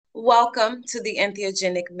Welcome to the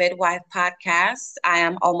Entheogenic Midwife Podcast. I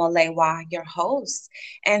am Omalewa, your host,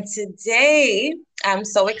 and today I'm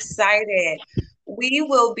so excited. We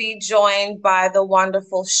will be joined by the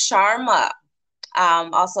wonderful Sharma,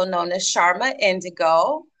 also known as Sharma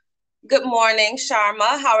Indigo. Good morning,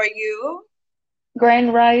 Sharma. How are you?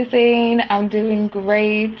 Grand Rising, I'm doing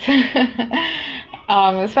great.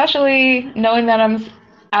 Especially knowing that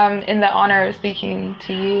I'm in the honor of speaking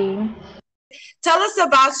to you. Tell us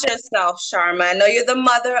about yourself, Sharma. I know you're the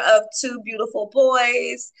mother of two beautiful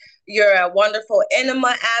boys. You're a wonderful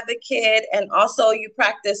enema advocate, and also you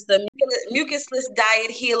practice the mucusless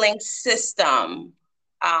diet healing system.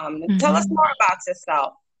 Tell us Mhm. more about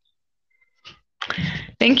yourself.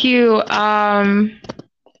 Thank you.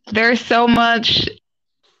 There's so much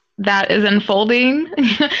that is unfolding,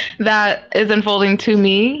 that is unfolding to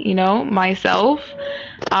me, myself.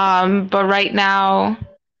 But right now,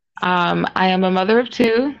 I am a mother of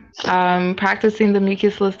two, practicing the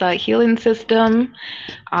mucusless diet healing system,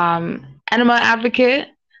 enema advocate,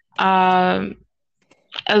 um,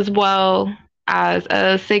 as well as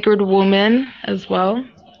a sacred woman as well.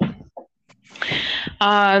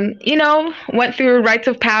 Went through rites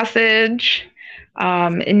of passage,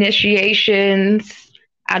 initiations,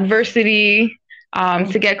 adversity,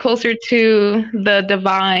 to get closer to the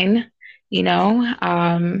divine, you know.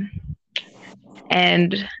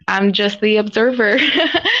 And I'm just the observer.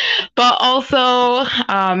 But also,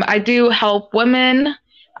 I do help women,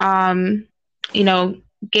 um, you know,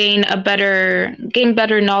 gain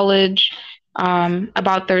better knowledge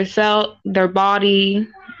about their self, their body,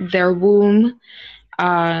 their womb.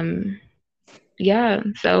 Um, yeah,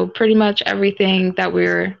 so pretty much everything that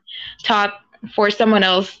we're taught for someone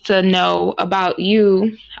else to know about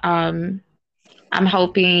you, um, I'm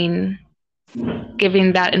helping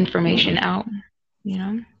giving that information out. You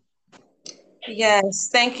know. Yes,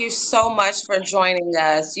 thank you so much for joining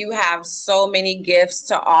us. You have so many gifts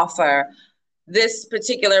to offer. This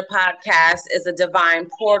particular podcast is a divine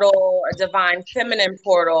portal, a divine feminine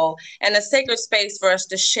portal, and a sacred space for us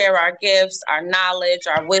to share our gifts, our knowledge,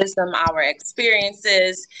 our wisdom, our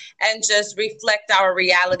experiences, and just reflect our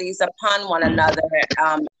realities upon one another.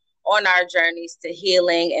 On our journeys to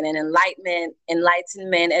healing and enlightenment,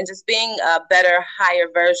 and just being a better, higher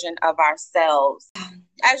version of ourselves.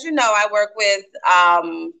 As you know, I work with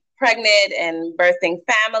pregnant and birthing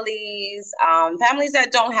families, families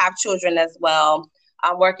that don't have children as well.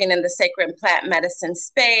 I'm working in the sacred plant medicine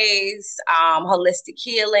space, holistic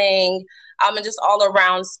healing, and just all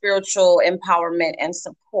around spiritual empowerment and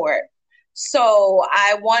support. So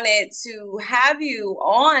I wanted to have you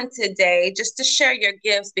on today just to share your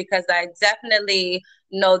gifts because I definitely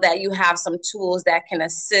know that you have some tools that can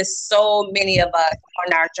assist so many of us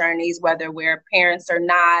on our journeys, whether we're parents or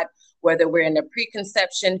not, whether we're in the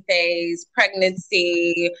preconception phase,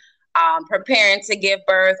 pregnancy, preparing to give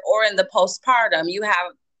birth, or in the postpartum. You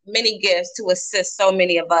have many gifts to assist so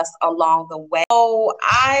many of us along the way. So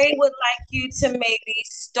I would like you to maybe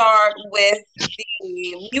start with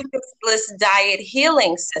the mucusless diet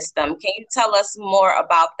healing system. Can you tell us more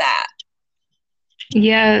about that?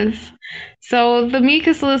 Yes. So the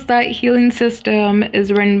mucusless diet healing system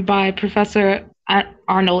is written by Professor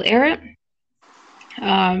Arnold Ehret,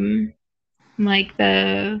 um, like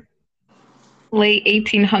the late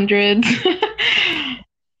 1800s.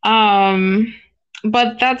 um,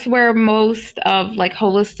 but that's where most of like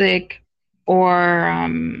holistic or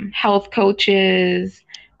health coaches,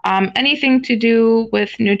 anything to do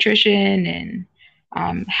with nutrition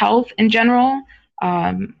and health in general,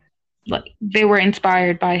 um, like they were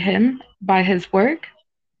inspired by him, by his work.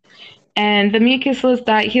 And the mucusless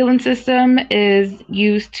diet healing system is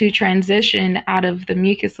used to transition out of the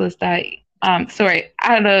mucusless diet,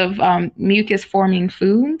 out of mucus forming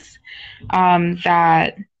foods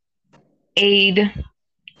that aid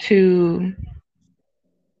to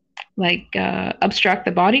obstruct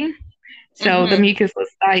the body. So the Mm-hmm. mucusless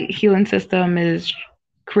diet healing system is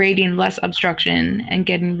creating less obstruction and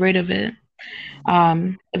getting rid of it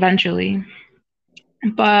eventually.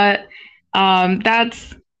 But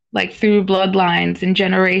that's like through bloodlines and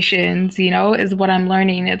generations, is what I'm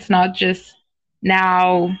learning. It's not just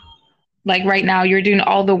now, like right now, you're doing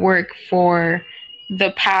all the work for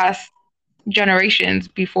the past generations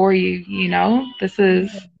before you, this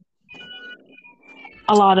is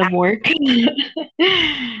a lot of work.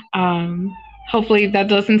 um, Hopefully, that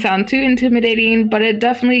doesn't sound too intimidating, but it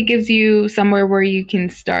definitely gives you somewhere where you can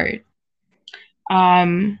start.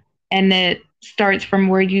 And it starts from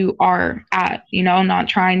where you are at, not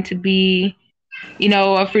trying to be,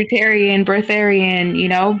 a fruitarian,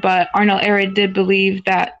 breatharian, but Arnold Ehret did believe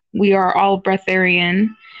that we are all breatharian.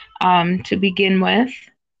 to begin with.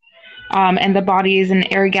 And the body is an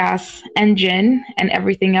air gas engine, and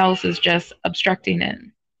everything else is just obstructing it,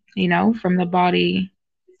 from the body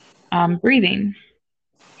breathing.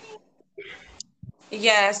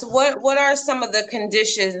 Yes. What are some of the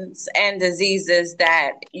conditions and diseases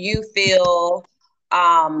that you feel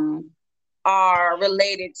um, are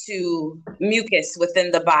related to mucus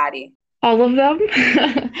within the body? All of them.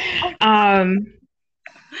 um,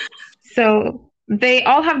 so they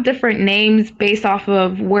all have different names based off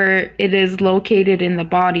of where it is located in the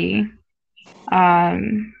body.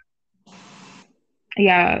 Um,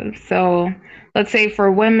 yeah, so let's say for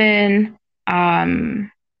women, um,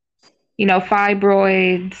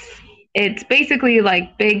 fibroids, it's basically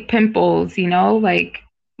like big pimples,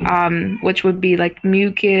 which would be like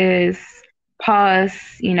mucus,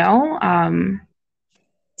 pus,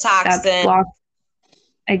 that's Toxin. blocked.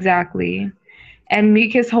 Exactly. And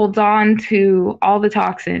mucus holds on to all the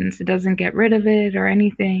toxins. It doesn't get rid of it or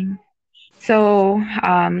anything. So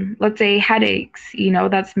let's say headaches,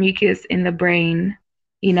 that's mucus in the brain,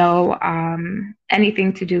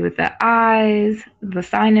 anything to do with the eyes, the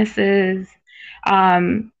sinuses.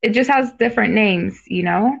 It just has different names,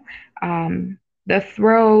 the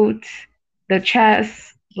throat, the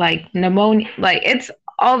chest, like pneumonia, like it's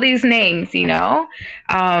all these names,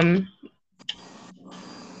 um,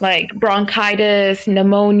 like bronchitis,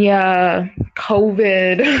 pneumonia,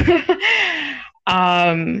 COVID.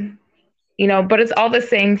 um, but it's all the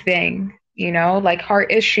same thing, like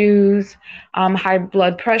heart issues, high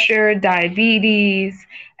blood pressure, diabetes,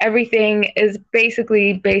 everything is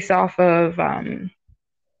basically based off of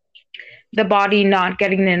the body not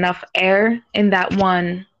getting enough air in that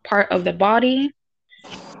one part of the body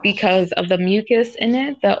because of the mucus in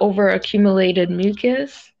it, the over accumulated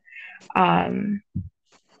mucus. Um,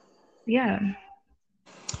 yeah.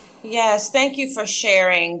 Yes, thank you for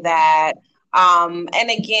sharing that. And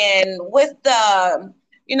again, with I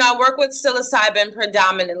work with psilocybin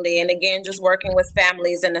predominantly, and again, just working with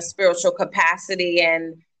families in a spiritual capacity.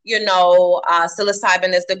 And,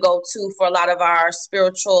 psilocybin is the go to for a lot of our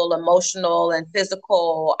spiritual, emotional, and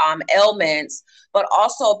physical ailments, but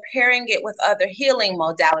also pairing it with other healing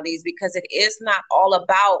modalities because it is not all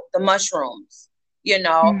about the mushrooms.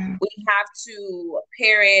 Mm-hmm. We have to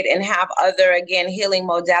pair it and have other, again, healing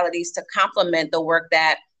modalities to complement the work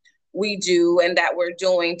that we do and that we're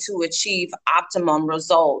doing to achieve optimum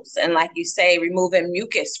results. And like you say, removing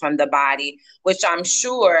mucus from the body, which I'm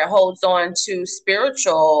sure holds on to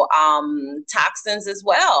spiritual toxins as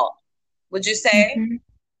well. Would you say? Mm-hmm.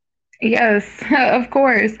 Yes, of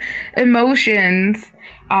course. Emotions.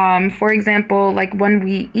 For example, like when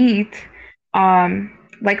we eat,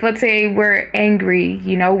 like let's say we're angry,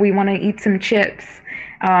 we want to eat some chips,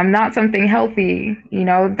 not something healthy,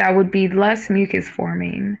 that would be less mucus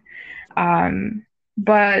forming. Um,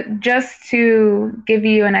 but just to give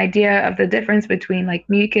you an idea of the difference between like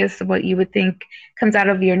mucus, what you would think comes out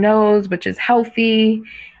of your nose, which is healthy,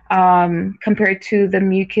 compared to the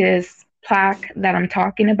mucus plaque that I'm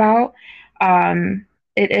talking about.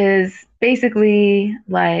 It is basically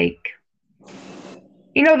like,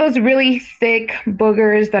 those really thick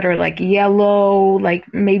boogers that are like yellow,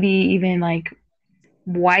 like maybe even like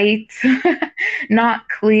white, not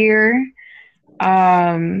clear.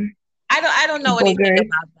 Um, I don't know anything Boogers.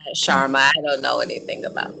 about that, Sharma. I don't know anything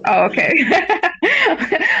about that. Oh, okay.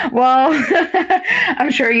 Well,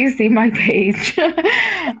 I'm sure you see my page.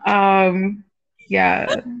 um,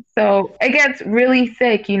 yeah. So it gets really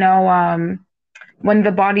thick, when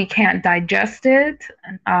the body can't digest it,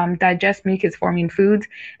 digest mucus forming foods,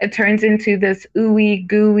 it turns into this ooey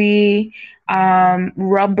gooey,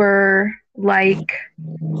 rubber like,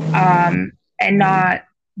 and not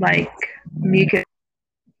like mucus,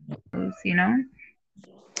 you know?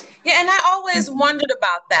 Yeah, and I always wondered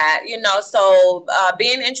about that, So,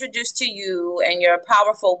 being introduced to you and your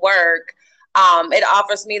powerful work, it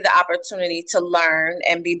offers me the opportunity to learn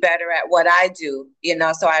and be better at what I do,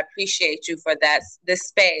 So, I appreciate you for this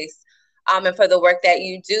space, and for the work that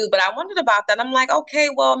you do. But I wondered about that. I'm like, okay,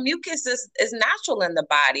 well, mucus is natural in the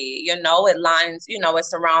body, it lines, it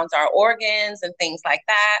surrounds our organs and things like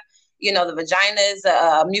that. The vagina is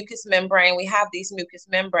a mucous membrane. We have these mucous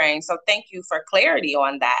membranes. So thank you for clarity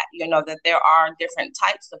on that, that there are different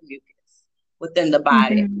types of mucus within the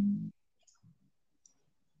body. Mm-hmm.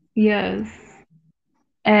 Yes.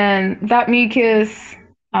 And that mucus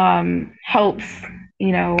helps,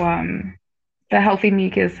 you know, the healthy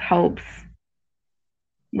mucus helps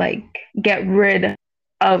like get rid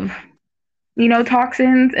of,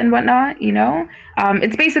 toxins and whatnot,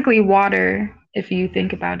 it's basically water if you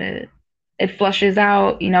think about it. It flushes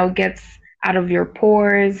out, gets out of your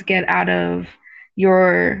pores, get out of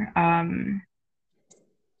your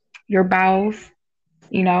your bowels,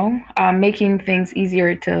 making things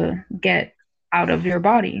easier to get out of your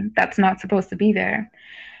body. That's not supposed to be there.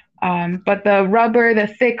 But the rubber, the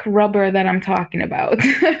thick rubber that I'm talking about,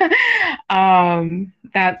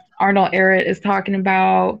 that Arnold Ehret is talking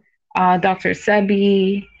about, Dr.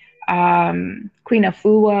 Sebi, Queen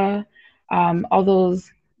Afua, all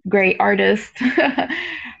those great artists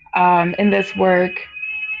in this work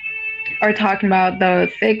are talking about the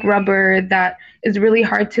thick rubber that is really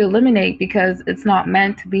hard to eliminate because it's not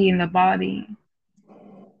meant to be in the body.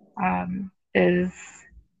 Is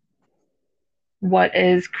what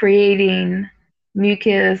is creating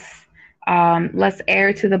mucus, less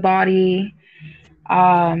air to the body,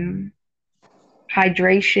 um,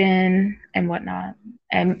 hydration, and whatnot.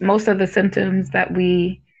 And most of the symptoms that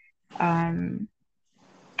we um,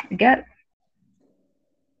 get.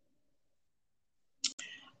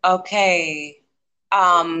 Okay.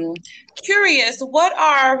 Um, Curious,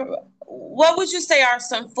 what would you say are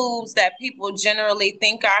some foods that people generally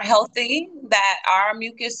think are healthy that are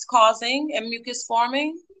mucus causing and mucus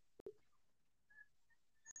forming?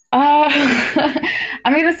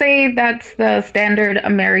 I'm going to say that's the standard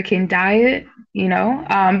American diet,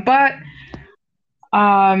 but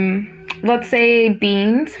let's say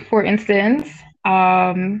beans, for instance,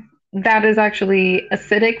 that is actually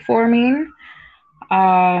acidic forming,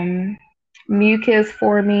 um, mucus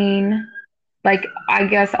forming. Like, I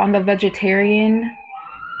guess on the vegetarian,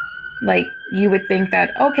 like you would think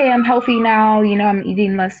that, okay, I'm healthy now, I'm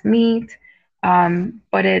eating less meat.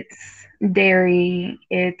 But it's dairy,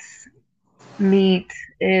 it's meat,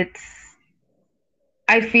 it's,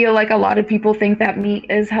 I feel like a lot of people think that meat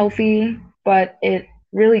is healthy, but it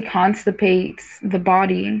really constipates the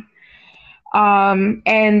body.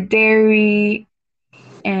 And dairy,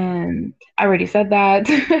 and I already said that.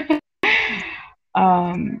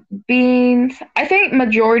 Beans. I think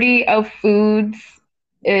majority of foods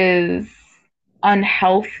is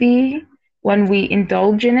unhealthy when we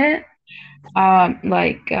indulge in it.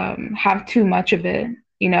 Have too much of it.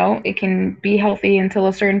 It can be healthy until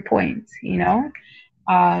a certain point.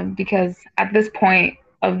 Because at this point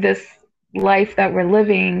of this life that we're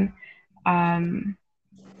living, um,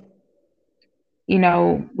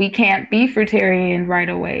 we can't be fruitarian right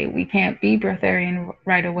away. We can't be breatharian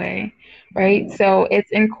right away, right? So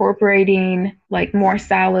it's incorporating like more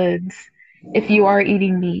salads if you are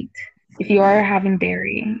eating meat, if you are having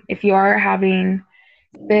dairy, if you are having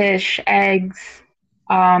fish, eggs,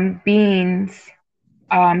 beans,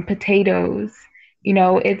 potatoes.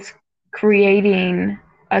 It's creating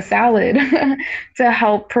a salad to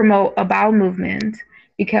help promote a bowel movement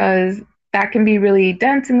because that can be really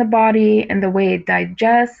dense in the body and the way it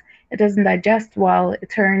digests, it doesn't digest well. It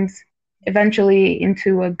turns eventually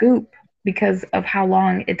into a goop because of how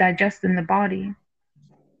long it digests in the body.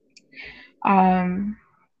 Um,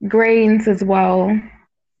 Grains as well.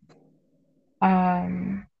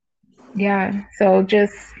 Um, Yeah, so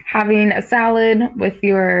just having a salad with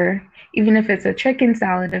your, even if it's a chicken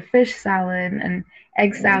salad, a fish salad, an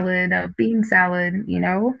egg salad, a bean salad,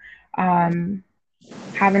 um,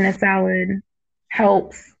 having a salad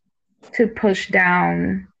helps to push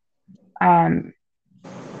down um,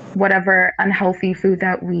 whatever unhealthy food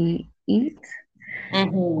that we eat.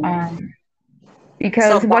 Mm-hmm. Um,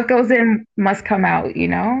 So, because what goes in must come out,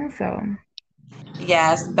 So,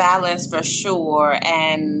 yes, balance for sure.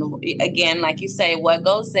 And again, like you say, what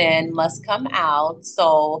goes in must come out.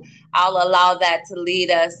 So I'll allow that to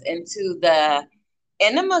lead us into the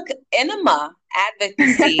enema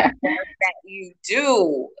advocacy work that you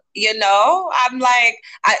do. I'm like,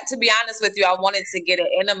 to be honest with you, I wanted to get an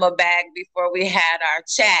enema bag before we had our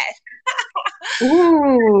chat.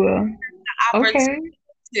 ooh, Opportunity okay.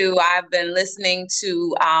 to, I've been listening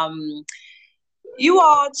to, you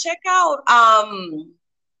all check out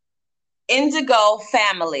Indigo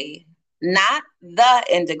Family, not the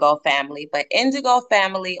Indigo Family, but Indigo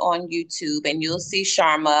Family on YouTube. And you'll see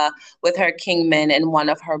Sharma with her Kingman and one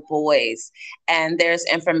of her boys. And there's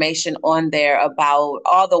information on there about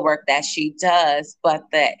all the work that she does, but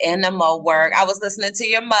the enema work. I was listening to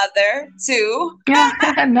your mother too.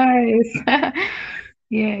 Nice. That's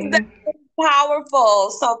Yay.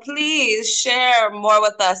 powerful. So please share more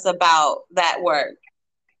with us about that work.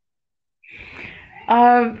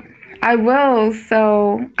 Um, I will.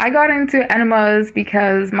 So I got into enemas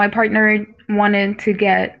because my partner wanted to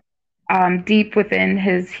get deep within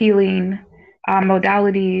his healing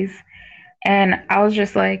modalities. And I was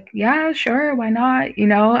just like, yeah, sure, why not?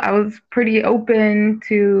 I was pretty open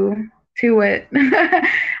to it.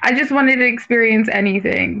 I just wanted to experience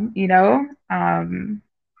anything, you know?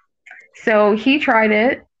 So he tried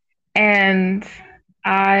it, and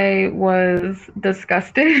I was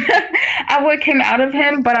disgusted at what came out of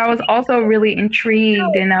him, but I was also really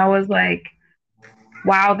intrigued, and I was like,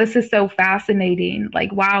 wow, this is so fascinating.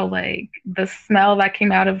 Like, wow, like the smell that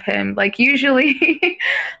came out of him. Like, usually,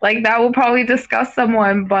 like that will probably disgust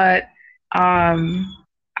someone, but um,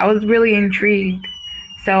 I was really intrigued.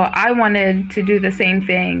 So I wanted to do the same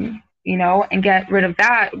thing, you know, and get rid of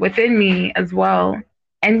that within me as well,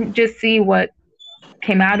 and just see what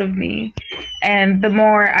came out of me. And the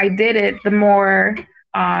more I did it, the more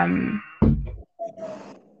um,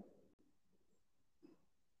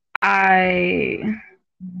 I,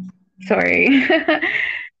 sorry,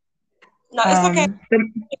 No, it's okay.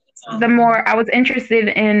 the more I was interested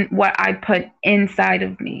in what I put inside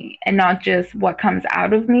of me and not just what comes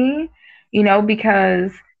out of me, you know,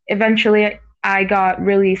 because eventually I got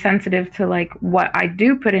really sensitive to like what I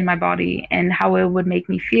do put in my body and how it would make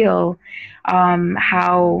me feel,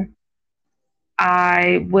 how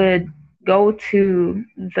I would go to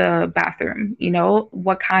the bathroom, you know,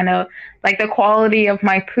 what kind of like the quality of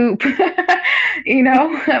my poop, you know,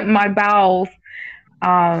 my bowels,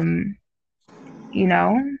 um, you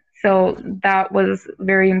know. So that was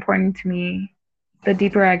very important to me the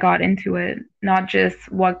deeper I got into it, not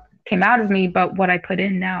just what came out of me, but what I put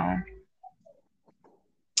in now.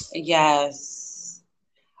 Yes.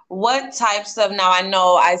 What types of, now I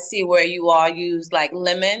know I see where you all use like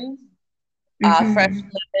lemon, fresh Hmm.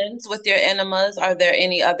 lemons with your enemas. Are there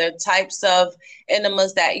any other types of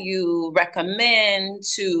enemas that you recommend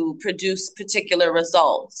to produce particular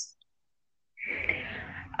results?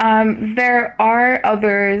 There are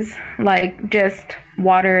others like just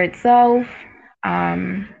water itself,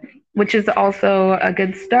 um, which is also a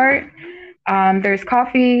good start. There's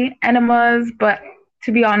coffee enemas, but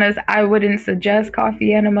to be honest, I wouldn't suggest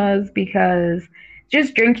coffee enemas because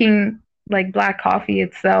just drinking like black coffee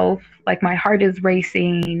itself, like my heart is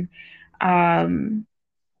racing. Um,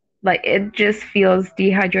 like it just feels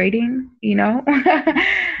dehydrating, you know?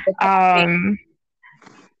 The caffeine. um,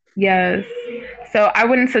 yes. So I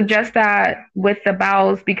wouldn't suggest that with the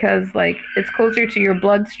bowels because like it's closer to your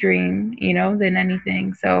bloodstream, you know, than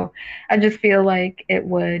anything. So I just feel like it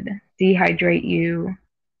would dehydrate you,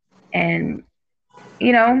 and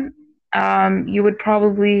you know, you would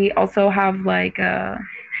probably also have like I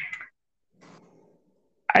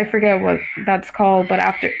forget what that's called, but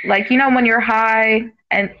after like you know when you're high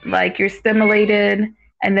and like you're stimulated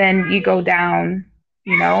and then you go down,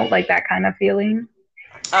 you know, like that kind of feeling.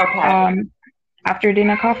 Okay. Um, After doing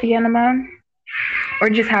a coffee enema or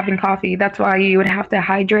just having coffee. That's why you would have to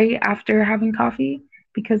hydrate after having coffee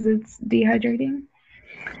because it's dehydrating.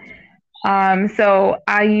 So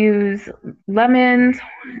I use lemons,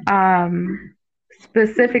 um,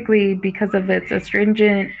 specifically because of its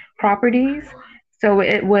astringent properties. So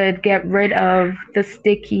it would get rid of the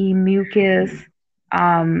sticky mucus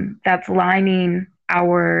that's lining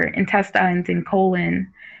our intestines and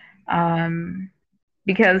colon. Um,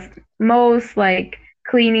 because most like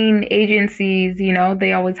cleaning agencies, you know,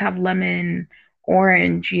 they always have lemon,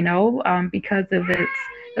 orange, you know, because of its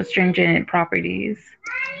astringent properties.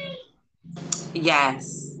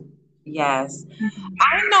 Yes. Yes. Mhm.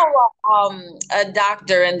 I know a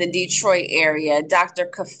doctor in the Detroit area, Dr.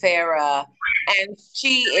 Kafera, and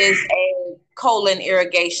she is a colon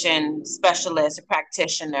irrigation specialist, a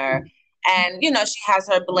practitioner. And, you know, she has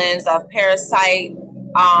her blends of parasite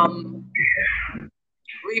um,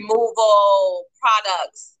 removal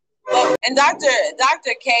products. And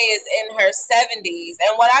Dr. K is in her 70s.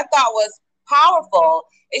 And what I thought was powerful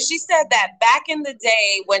is she said that back in the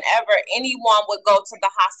day, whenever anyone would go to the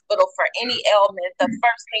hospital for any ailment, the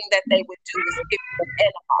first thing that they would do was give you an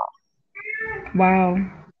enema. Wow.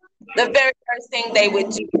 The very first thing they would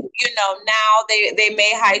do. You know, now they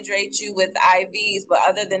may hydrate you with IVs, but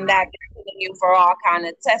other than that, they're putting you for all kind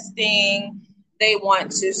of testing. They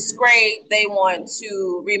want to scrape, they want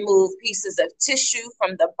to remove pieces of tissue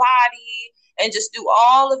from the body and just do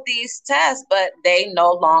all of these tests, but they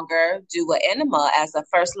no longer do an enema as a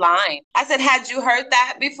first line. I said, had you heard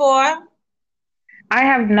that before? I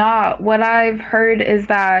have not. What I've heard is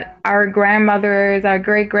that our grandmothers, our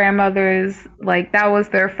great grandmothers, like that was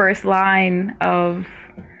their first line um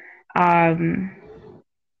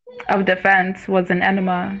of defense was an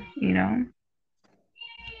enema, you know.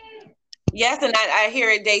 Yes, and I hear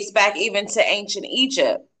it dates back even to ancient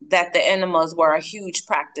Egypt that the enemas were a huge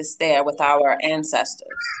practice there with our ancestors.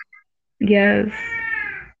 Yes.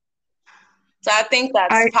 So I think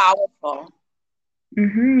that's I powerful.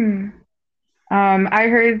 mhm. I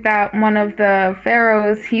heard that one of the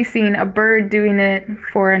pharaohs, he seen a bird doing it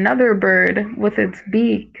for another bird with its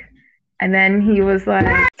beak. And then he was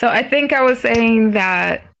like, so I think I was saying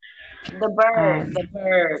that, um, The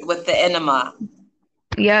bird with the enema.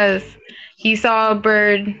 yes, he saw a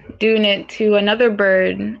bird doing it to another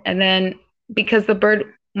bird. And then because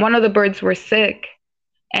one of the birds were sick,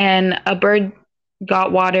 and a bird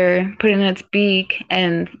got water, put it in its beak,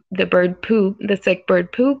 and the sick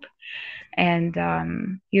bird pooped.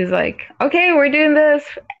 And he was like, okay, we're doing this.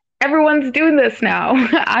 Everyone's doing this now.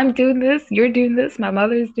 I'm doing this. You're doing this. My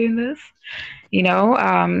mother's doing this,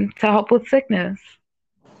 to help with sickness.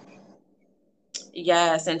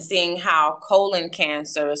 Yes, and seeing how colon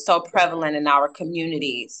cancer is so prevalent in our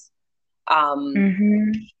communities. Um,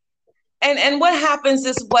 Hmm. and what happens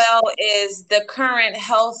as well is the current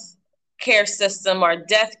health care system or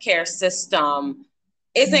death care system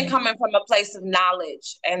isn't coming from a place of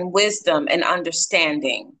knowledge and wisdom and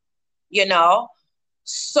understanding, you know?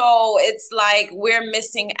 So it's like we're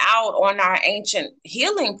missing out on our ancient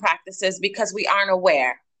healing practices because we aren't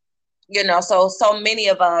aware. So many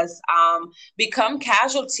of us become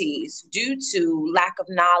casualties due to lack of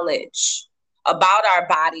knowledge about our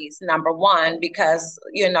bodies, number one, because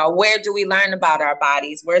where do we learn about our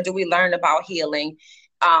bodies, where do we learn about healing,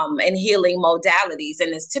 and healing modalities,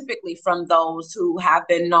 and it's typically from those who have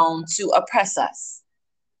been known to oppress us.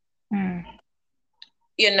 Mm.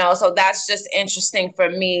 So that's just interesting for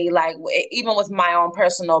me, like even with my own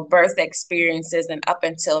personal birth experiences, and up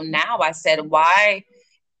until now I said, why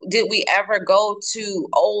did we ever go to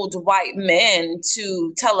old white men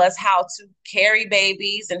to tell us how to carry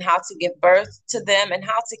babies and how to give birth to them and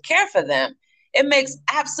how to care for them? It makes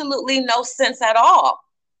absolutely no sense at all,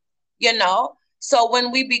 you know? So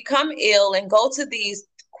when we become ill and go to these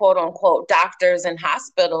quote unquote doctors and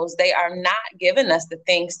hospitals, they are not giving us the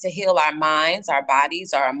things to heal our minds, our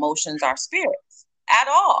bodies, our emotions, our spirits at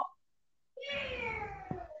all.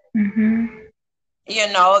 Hmm.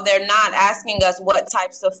 They're not asking us what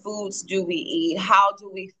types of foods do we eat, how do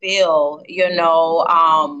we feel,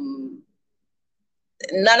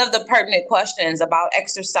 none of the pertinent questions about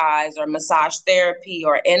exercise or massage therapy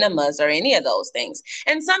or enemas or any of those things.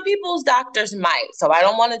 And some people's doctors might. So I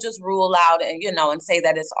don't want to just rule out and say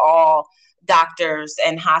that it's all doctors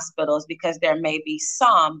and hospitals, because there may be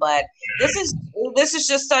some, but this is this is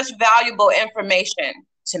just such valuable information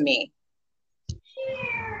to me.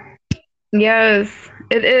 Yes,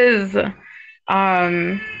 it is.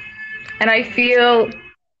 And I feel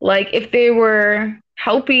like if they were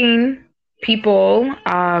helping people,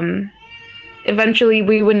 eventually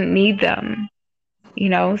we wouldn't need them,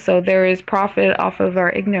 So there is profit off of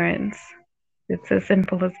our ignorance. It's as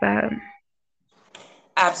simple as that.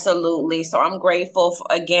 Absolutely. So I'm grateful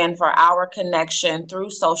again for our connection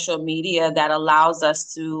through social media that allows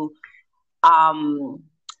us to um,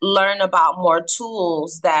 learn about more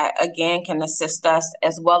tools that, again, can assist us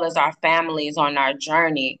as well as our families on our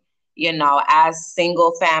journey, as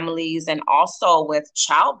single families, and also with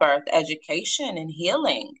childbirth education and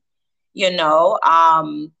healing you know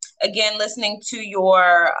again, listening to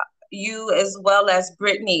you as well as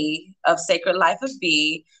Brittany of Sacred Life of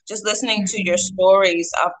B, just listening to your Mhm.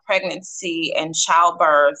 stories of pregnancy and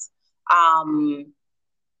childbirth. um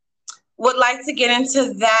would like to get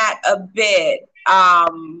into that a bit.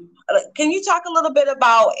 Can you talk a little bit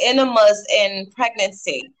about enemas in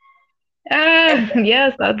pregnancy? And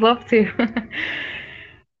Yes, I'd love to.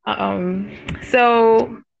 um,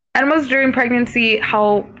 so animals during pregnancy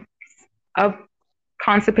help a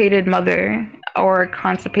constipated mother or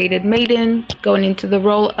constipated maiden going into the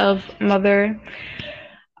role of mother.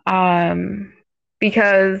 Um,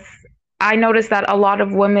 because I noticed that a lot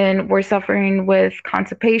of women were suffering with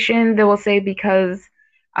constipation. They will say because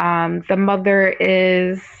the mother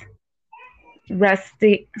is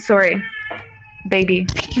resting. Sorry, baby.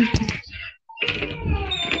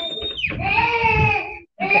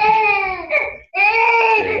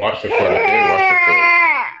 Okay, watch the foot, okay? Watch the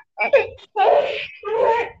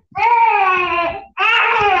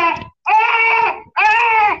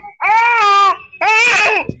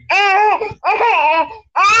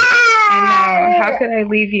I know. How could I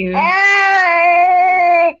leave you?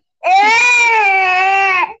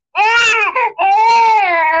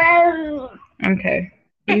 Okay.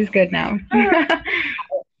 He's good now.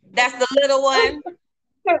 that's the little one.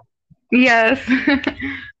 Yes.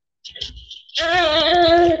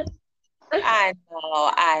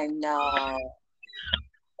 I know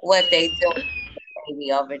what they do,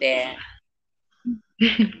 baby, over there.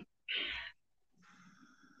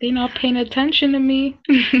 They not paying attention to me.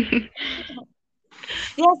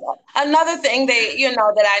 Yes, another thing that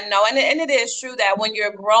I know, and it is true that when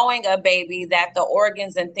you're growing a baby, that the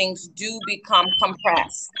organs and things do become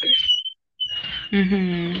compressed.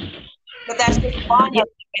 Hmm. But that's just one Yeah, of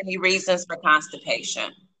the many reasons for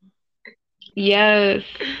constipation. yes.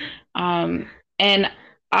 And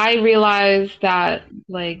I realized that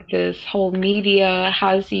like this whole media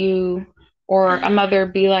has you, or a mother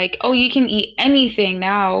be like, oh, you can eat anything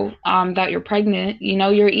now that you're pregnant.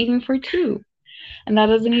 You're eating for two. And that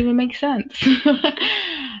doesn't even make sense.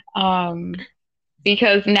 um,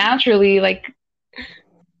 because naturally, like,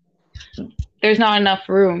 there's not enough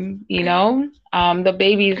room. The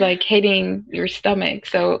baby's like hitting your stomach.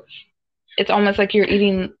 So it's almost like you're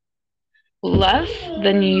eating less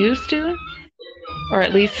than you used to, or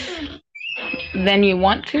at least than you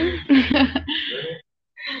want to.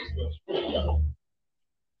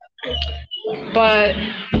 But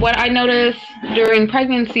what I noticed during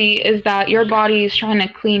pregnancy is that your body is trying to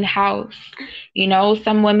clean house.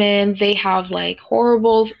 Some women, they have like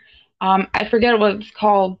horrible, I forget what it's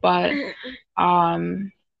called, but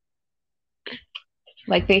um,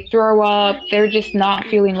 like they throw up, they're just not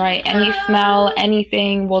feeling right. Any smell,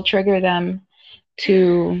 anything will trigger them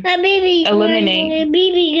to eliminate.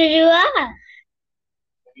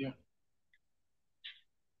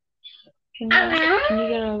 Can you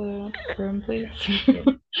get out of the room, please?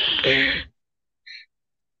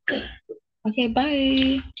 Okay,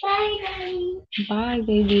 bye. Bye,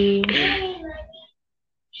 baby.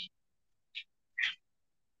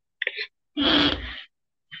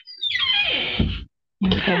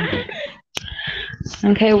 Okay.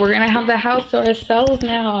 Okay, we're gonna have the house to ourselves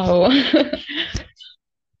now.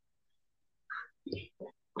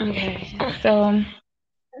 Okay, so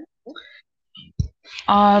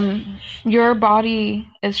your body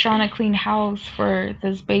is trying to clean house for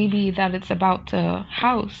this baby that it's about to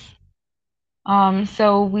house.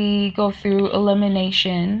 So we go through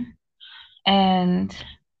elimination, and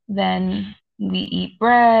then we eat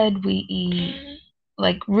bread, we eat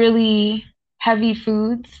like really heavy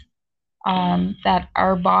foods that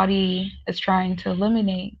our body is trying to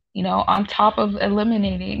eliminate, on top of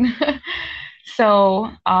eliminating.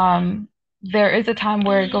 So there is a time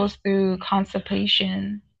where it goes through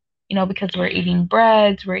constipation, because we're eating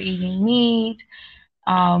breads, we're eating meat.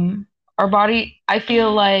 Um, our body, I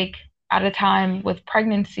feel like at a time with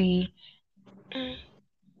pregnancy,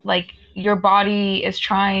 like your body is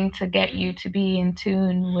trying to get you to be in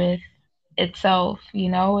tune with itself.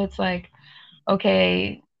 It's like,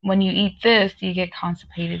 okay, when you eat this, you get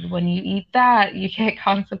constipated. When you eat that, you get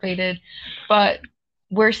constipated. But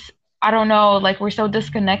we're, I don't know, like we're so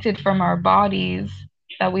disconnected from our bodies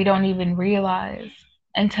that we don't even realize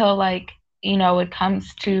until like, it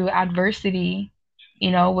comes to adversity,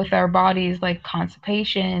 with our bodies, like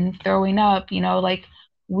constipation, throwing up, like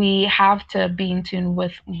we have to be in tune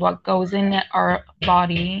with what goes in our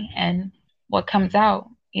body and what comes out.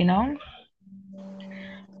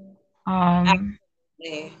 Um,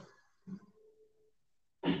 Absolutely.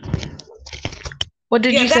 what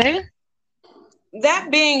did Yeah, you say? that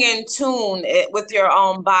being in tune with your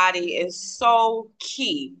own body is so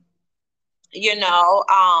key, you know.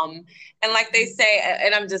 And like they say,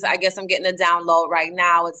 and I guess I'm getting a download right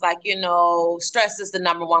now. It's like, stress is the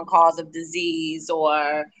number one cause of disease,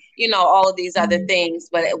 or all of these other things.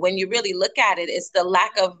 But when you really look at it, it's the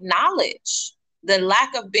lack of knowledge. The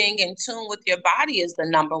lack of being in tune with your body is the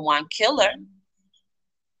number one killer.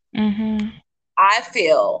 Mm-hmm. I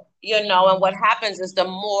feel, and what happens is the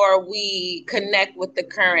more we connect with the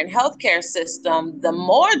current healthcare system, the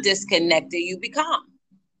more disconnected you become,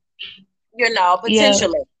 Yeah,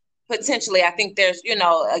 potentially. Potentially, I think there's,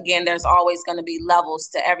 again, there's always going to be levels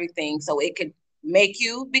to everything. So it could make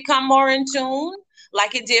you become more in tune,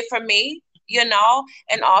 like it did for me, and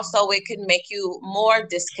also it could make you more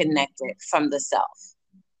disconnected from the self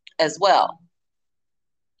as well.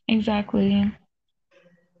 exactly.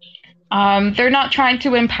 They're not trying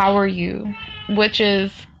to empower you, which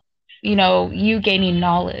is, you gaining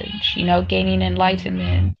knowledge, gaining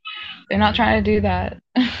enlightenment. They're not trying to do that.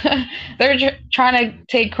 They're trying to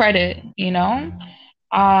take credit.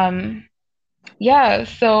 Um, yeah,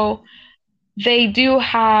 so they do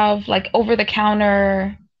have like over the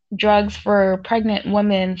counter drugs for pregnant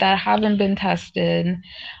women that haven't been tested,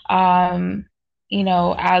 um,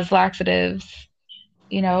 as laxatives,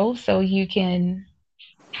 so you can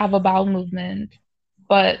have a bowel movement.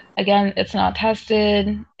 But again, it's not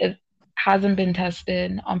tested. It hasn't been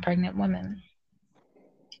tested on pregnant women.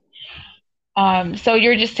 So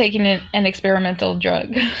you're just taking an experimental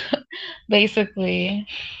drug, basically.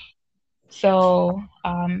 So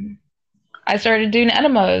I started doing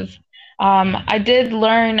enemas. I did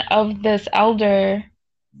learn of this elder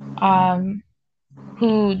um,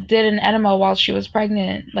 who did an enema while she was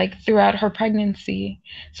pregnant, like throughout her pregnancy.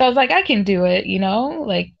 So I was like, I can do it, you know?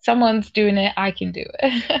 Like someone's doing it, I can do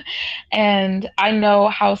it. And I know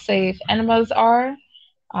how safe enemas are.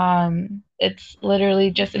 It's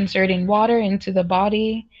literally just inserting water into the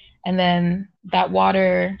body, and then that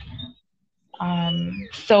water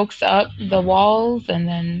soaks up the walls, and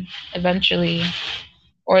then eventually,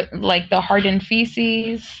 or like the hardened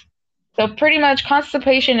feces. So pretty much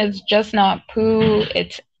constipation is just not poo,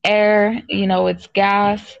 it's air, you know, it's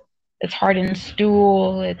gas, it's hardened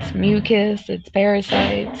stool, it's mucus, it's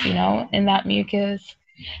parasites, you know, in that mucus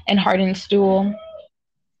and hardened stool.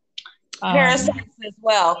 Um, Parasites as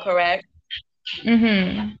well, correct?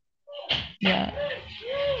 mhm, yeah.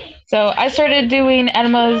 So I started doing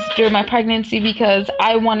enemas during my pregnancy because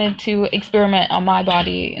I wanted to experiment on my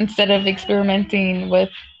body instead of experimenting with,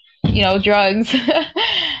 you know, drugs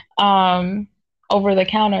um, over the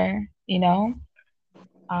counter, you know.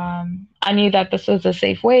 I knew that this was a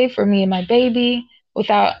safe way for me and my baby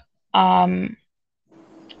without um,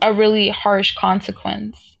 a really harsh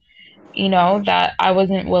consequence, you know, that I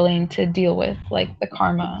wasn't willing to deal with, like the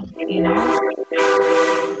karma, you know.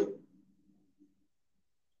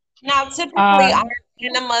 Now, typically, Uh, are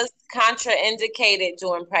enemas contraindicated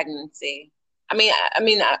during pregnancy? I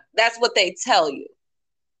mean, that's what they tell you.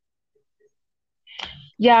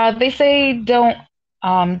 yeah, they say don't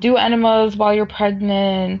do enemas while you're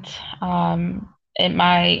pregnant. It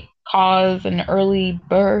might cause an early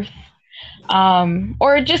birth,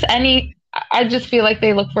 or just any. I just feel like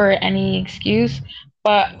they look for any excuse.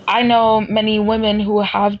 But I know many women who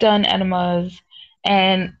have done enemas,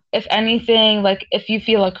 and if anything, like if you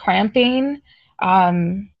feel a cramping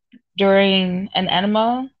um, during an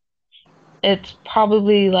enema, it's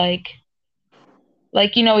probably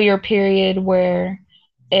like you know your period where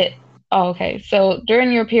it. Oh, okay, so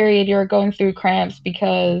during your period, you're going through cramps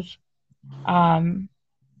because um,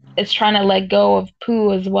 it's trying to let go of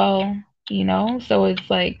poo as well. You know, so it's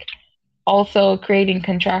like also creating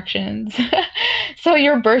contractions. So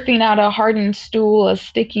you're birthing out a hardened stool, a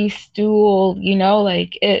sticky stool, you know,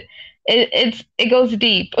 like it goes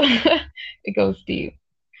deep. It goes deep.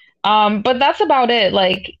 But that's about it.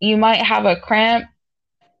 Like you might have a cramp,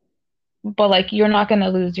 but like you're not gonna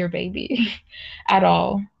lose your baby at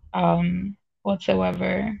all,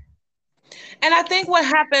 whatsoever. And I think what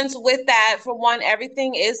happens with that, for one,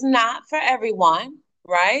 everything is not for everyone,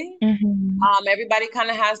 right? Hmm. Everybody kind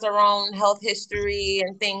of has their own health history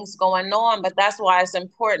and things going on, but that's why it's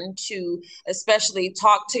important to especially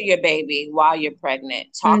talk to your baby while you're pregnant,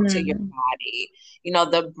 talk to your Mm, body. You know,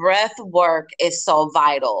 the breath work is so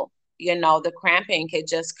vital. You know, the cramping could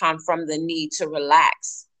just come from the need to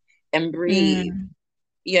relax and breathe. mm.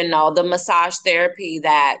 You know, the massage therapy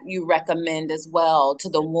that you recommend as well to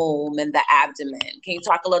the womb and the abdomen. Can you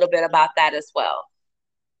talk a little bit about that as well?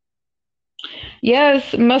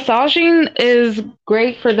 Yes, massaging is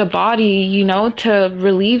great for the body, you know, to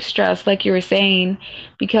relieve stress, like you were saying,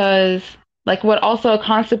 because like what also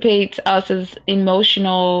constipates us is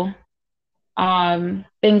emotional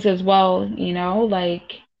things as well, you know,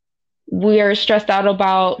 like we're stressed out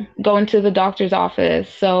about going to the doctor's office,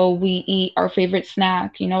 so we eat our favorite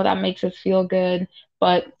snack, you know, that makes us feel good,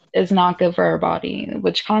 but is not good for our body,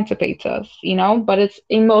 which constipates us, you know, but it's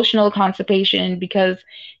emotional constipation because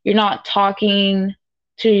you're not talking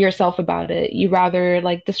to yourself about it. You rather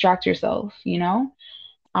like distract yourself, you know?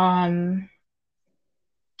 Um,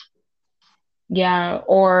 yeah,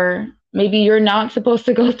 or maybe you're not supposed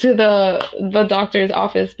to go to the doctor's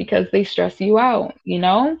office because they stress you out, you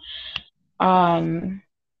know? Um,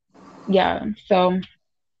 yeah, so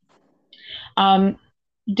um,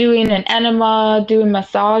 doing an enema, doing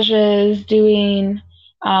massages, doing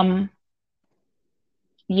um,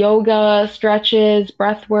 yoga, stretches,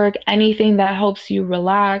 breath work, anything that helps you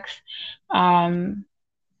relax. Um,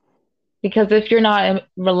 because if you're not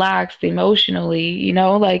relaxed emotionally, you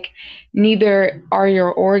know, like neither are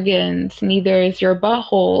your organs, neither is your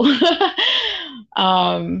butthole,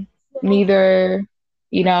 um, neither,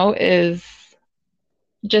 you know, is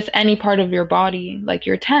just any part of your body, like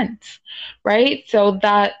your tense, right? So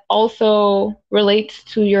that also relates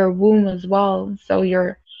to your womb as well. So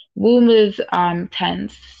your womb is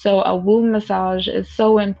tense. So a womb massage is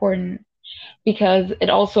so important because it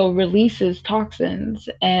also releases toxins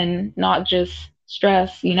and not just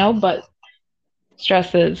stress, you know, but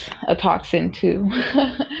stress is a toxin too.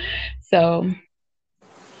 So,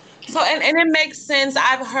 So, and it makes sense.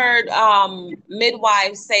 I've heard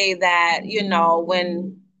midwives say that, you know,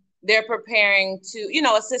 when they're preparing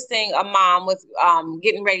to, assisting a mom with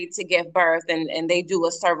getting ready to give birth, and they do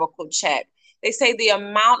a cervical check. They say the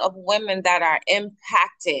amount of women that are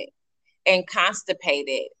impacted and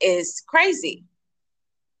constipated is crazy.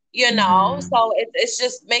 Mm-hmm. So it's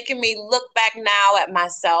just making me look back now at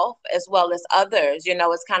myself as well as others.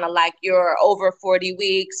 It's kind of like you're over 40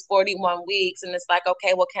 weeks, 41 weeks, and it's like,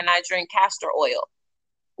 okay, well, can I drink castor oil?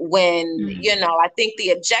 When, I think the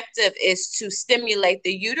objective is to stimulate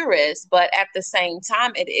the uterus, but at the same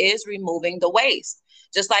time, it is removing the waste.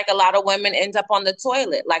 Just like a lot of women end up on the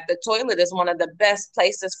toilet. Like the toilet is one of the best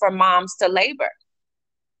places for moms to labor.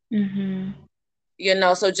 Mm-hmm.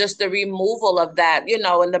 So just the removal of that, in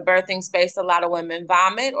the birthing space, a lot of women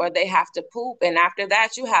vomit or they have to poop. And after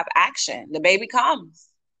that, you have action. The baby comes.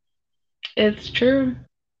 It's true.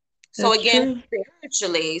 So It's again, true.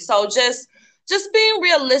 spiritually, so just being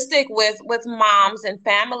realistic with moms and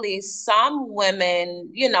families. Some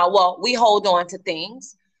women, well, we hold on to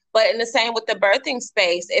things, but in the same with the birthing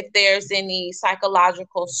space, if there's any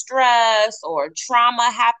psychological stress or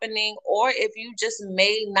trauma happening, or if you just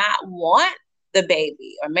may not want the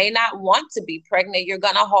baby or may not want to be pregnant, you're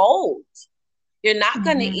gonna hold. You're not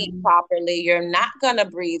going to eat Mm-hmm. properly. You're not going to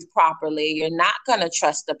breathe properly. You're not going to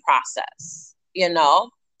trust the process.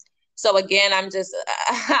 So again, I'm just,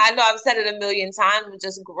 I know I've said it a million times, I'm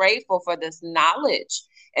just grateful for this knowledge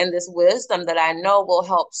and this wisdom that I know will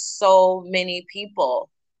help so many people.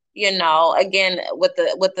 Again, with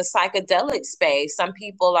the psychedelic space, some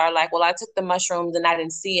people are like, well, I took the mushrooms and I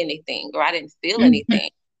didn't see anything or I didn't feel anything.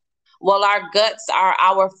 Well, our guts are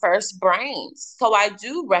our first brains. So I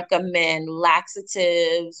do recommend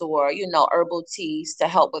laxatives or, herbal teas to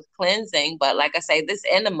help with cleansing. But like I say, this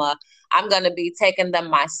enema, I'm going to be taking them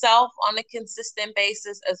myself on a consistent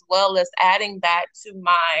basis, as well as adding that to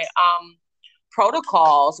my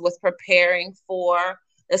protocols with preparing for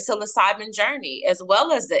the psilocybin journey, as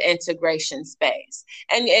well as the integration space.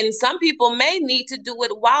 And some people may need to do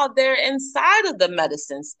it while they're inside of the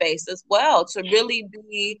medicine space as well, to really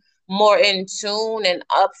be more in tune and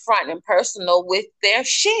upfront and personal with their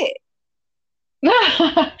shit.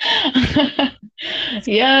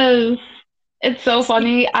 Yes. It's so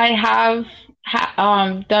funny. I have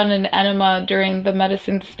done an enema during the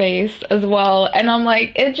medicine space as well, and I'm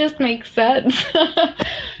like, it just makes sense,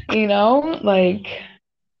 like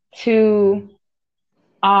to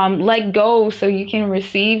let go so you can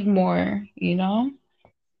receive more.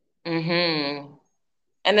 Mm-hmm.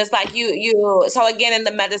 And it's like so again, in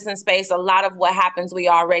the medicine space, a lot of what happens we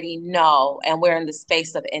already know, and we're in the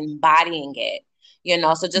space of embodying it.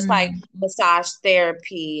 So just like Mm, massage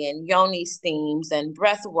therapy and yoni steams and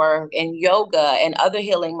breath work and yoga and other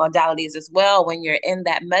healing modalities as well, when you're in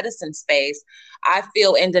that medicine space, I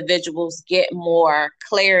feel individuals get more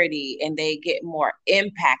clarity and they get more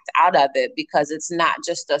impact out of it, because it's not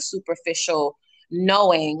just a superficial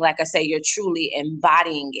knowing. Like I say, you're truly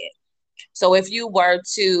embodying it. So if you were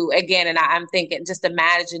to, again, and I'm thinking, just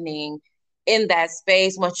imagining in that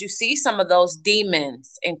space, once you see some of those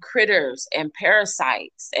demons and critters and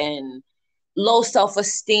parasites and low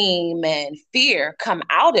self-esteem and fear come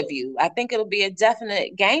out of you, I think it'll be a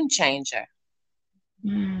definite game changer.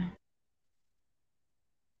 mm,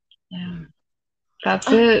 yeah, that's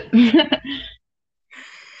it.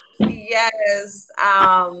 Yes.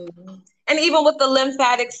 And even with the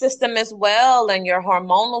lymphatic system as well and your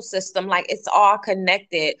hormonal system, like it's all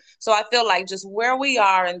connected. So I feel like just where we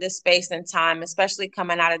are in this space and time, especially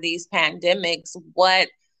coming out of these pandemics, what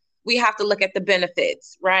we have to look at the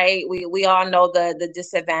benefits, right? We all know the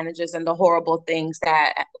disadvantages and the horrible things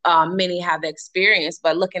that many have experienced,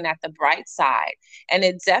 but looking at the bright side, and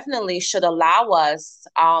it definitely should allow us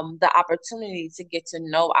the opportunity to get to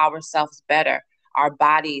know ourselves better, our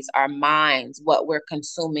bodies, our minds, what we're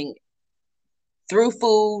consuming through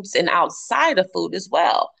foods and outside of food as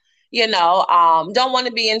well. Don't want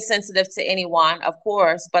to be insensitive to anyone, of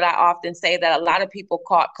course, but I often say that a lot of people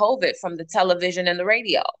caught COVID from the television and the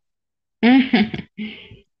radio.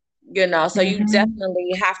 So you Hmm.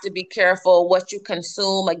 definitely have to be careful what you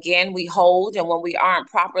consume. Again, we hold, and when we aren't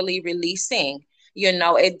properly releasing,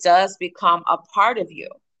 it does become a part of you.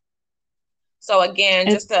 So again,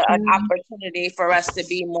 It's just an true. opportunity for us to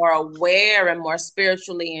be more aware and more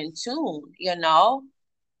spiritually in tune.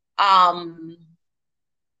 Um,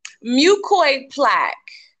 Mucoid plaque,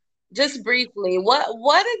 just briefly,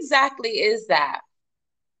 what exactly is that?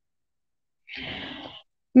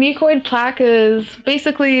 Mucoid plaque is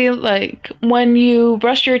basically like when you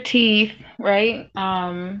brush your teeth, right?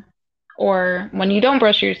 Or when you don't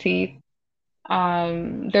brush your teeth,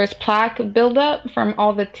 there's plaque buildup from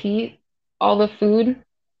all the teeth, all the food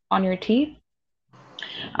on your teeth.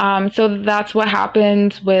 So that's what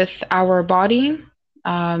happens with our body.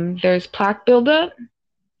 There's plaque buildup,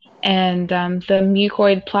 and the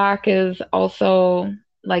mucoid plaque is also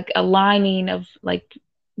like a lining of like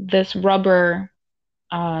this rubber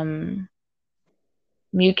um,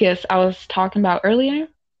 mucus I was talking about earlier.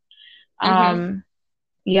 Mm-hmm. Um,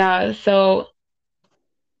 yeah, so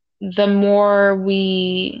the more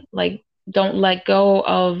we like don't let go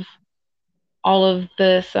of all of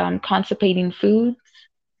this constipating food,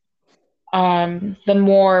 the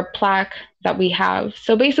more plaque that we have.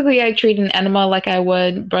 So basically, I treat an enema like I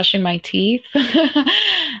would brushing my teeth.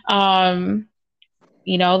 um,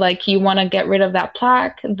 like you want to get rid of that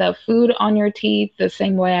plaque, the food on your teeth, the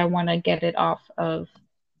same way I want to get it off of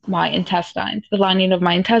my intestines, the lining of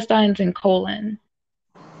my intestines and colon.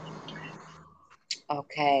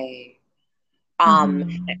 Okay. Hmm.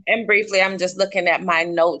 And briefly, I'm just looking at my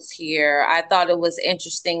notes here. I thought it was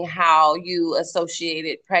interesting how you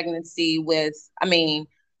associated pregnancy with, I mean,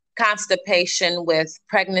 constipation with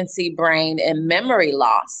pregnancy brain and memory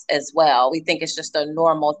loss as well. We think it's just a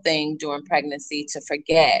normal thing during pregnancy to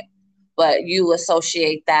forget, but you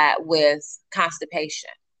associate that with constipation.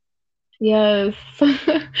 Yes.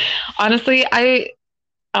 Honestly, I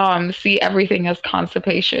see everything as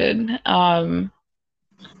constipation.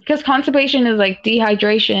 Because constipation is like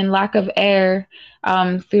dehydration, lack of air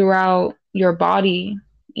throughout your body,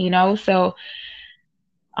 so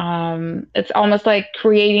it's almost like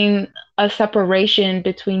creating a separation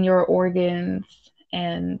between your organs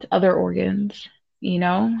and other organs, you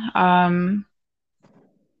know,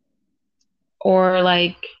 or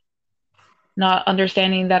like not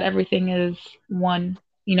understanding that everything is one,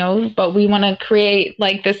 but we want to create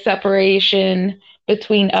like this separation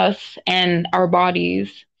between us and our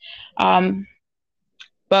bodies. Um,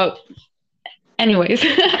 but anyways,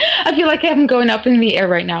 I feel like I'm going up in the air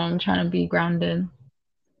right now. I'm trying to be grounded.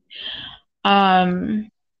 Um,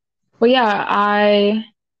 but yeah, I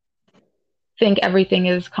think everything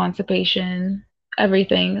is constipation.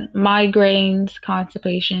 Everything. Migraines,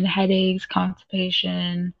 constipation, headaches,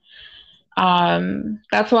 constipation.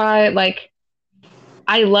 That's why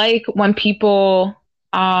I like when people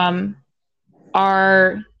um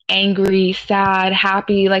are angry, sad,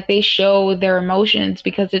 happy, like they show their emotions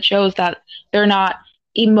because it shows that they're not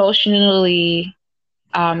emotionally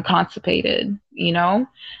constipated,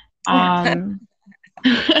 Um,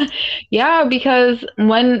 yeah, because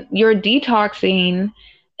when you're detoxing,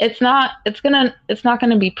 it's not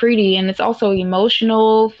gonna be pretty, and it's also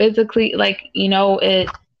emotional, physically, like,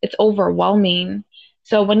 it's overwhelming.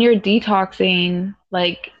 So when you're detoxing,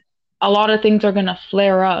 like a lot of things are gonna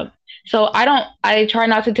flare up. So I try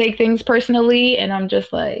not to take things personally, and I'm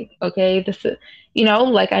just like, okay, this is,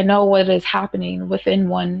 like I know what is happening within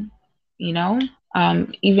one, you know,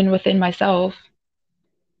 even within myself,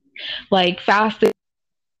 like fasting,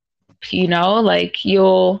 like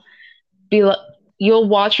be you'll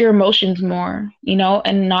watch your emotions more,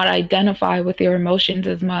 and not identify with your emotions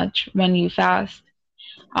as much when you fast.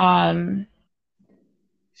 um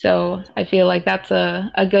so I feel like that's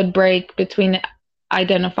a good break between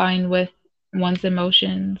identifying with one's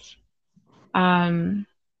emotions, um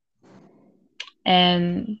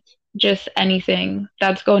and just anything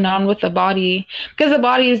that's going on with the body, because the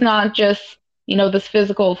body is not just, this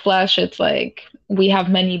physical flesh. It's like we have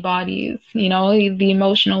many bodies, the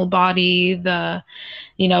emotional body, the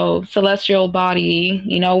celestial body,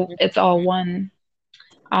 it's all one.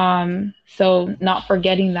 So not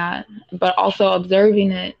forgetting that, but also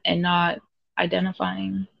observing it and not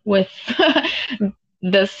identifying with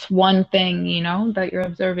this one thing, that you're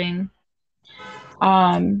observing.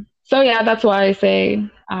 So yeah, that's why I say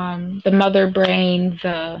the mother brain,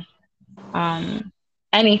 the um,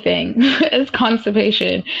 anything is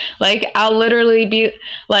constipation. Like I'll literally be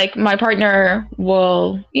like, my partner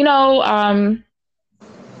will,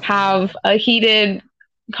 have a heated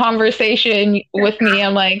conversation with me.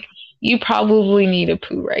 I'm like, you probably need a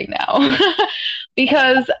poo right now.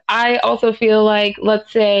 Because I also feel like,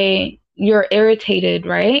 let's say you're irritated,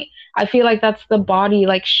 right? I feel like that's the body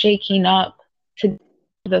like shaking up to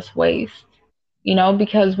this waste,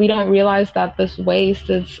 because we don't realize that this waste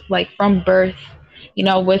is like from birth,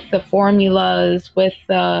 with the formulas, with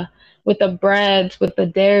the breads, with the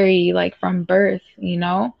dairy, like from birth,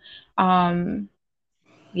 Um,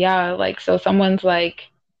 yeah, like so someone's like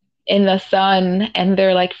in the sun and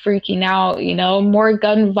they're like freaking out, more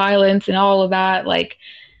gun violence and all of that. Like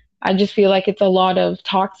I just feel like it's a lot of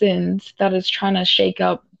toxins that is trying to shake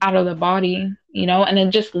up out of the body, and it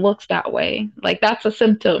just looks that way. Like that's a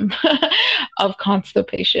symptom of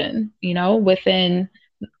constipation, within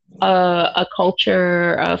a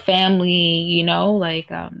culture, a family, like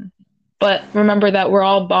but remember that we're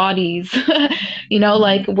all bodies,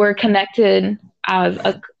 like we're connected as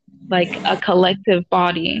a collective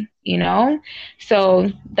body,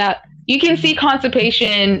 so that you can see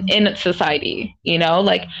constipation in society,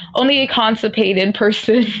 like only a constipated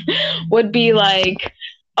person would be like,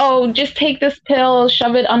 oh, just take this pill,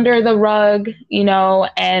 shove it under the rug,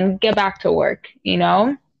 and get back to work,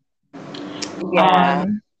 Yeah.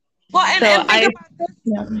 um Well, so and I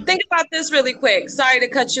yeah. think about this really quick. Sorry to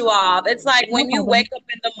cut you off. It's like No when you problem. wake up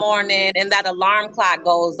in the morning and that alarm clock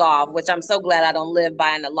goes off, which I'm so glad I don't live by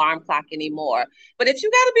an alarm clock anymore. But if you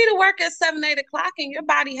got to be to work at 7, 8 o'clock and your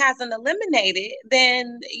body hasn't eliminated,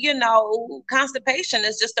 then, constipation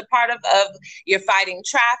is just a part of you're fighting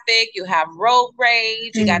traffic. You have road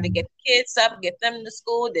rage. You got to Mm. get the kids up, get them to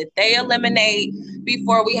school. Did they eliminate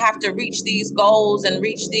before we have to reach these goals and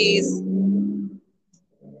reach these?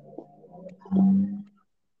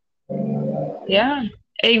 Yeah,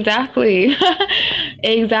 exactly.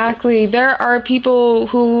 Exactly. There are people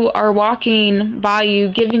who are walking by you,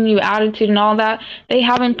 giving you attitude and all that. They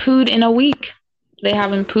haven't pooed in a week. They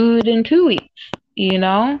haven't pooed in 2 weeks, you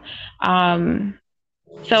know? Um,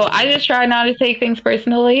 so I just try not to take things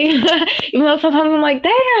personally, even though sometimes I'm like,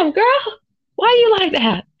 damn, girl, why you like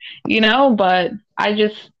that? But I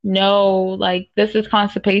just know, like, this is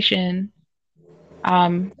constipation.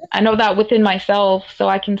 I know that within myself, so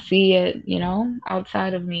I can see it,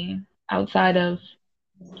 outside of me, outside of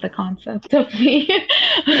the concept of me.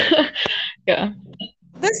 Yeah.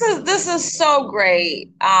 This is so great.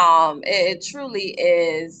 It truly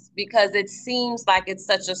is because it seems like it's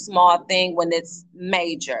such a small thing when it's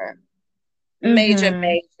major, major, Mhm.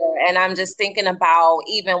 major. And I'm just thinking about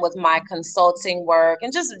even with my consulting work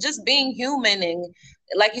and just being human and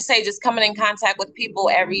like you say, just coming in contact with people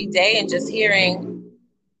every day and just hearing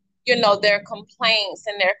their complaints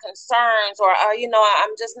and their concerns or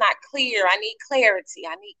I'm just not clear, I need clarity,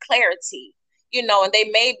 I need clarity, and they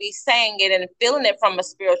may be saying it and feeling it from a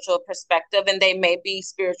spiritual perspective, and they may be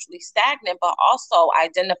spiritually stagnant, but also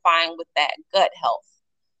identifying with that gut health,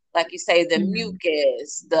 like you say, the Mhm.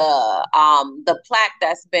 mucus, the plaque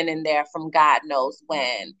that's been in there from God knows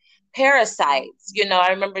when, parasites. I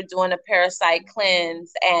remember doing a parasite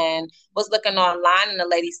cleanse and was looking online, and the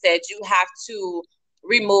lady said you have to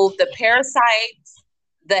remove the parasites,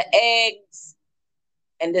 the eggs,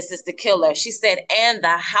 and this is the killer. She said, and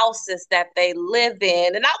the houses that they live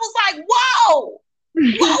in. And I was like, whoa,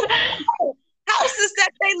 whoa, whoa. Houses that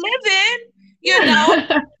they live in, you know.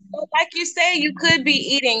 So like you say, you could be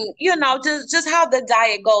eating, just how the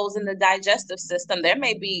diet goes in the digestive system. There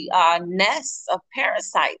may be nests of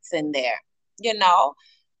parasites in there, you know.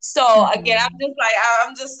 So again, I'm Mhm. just like,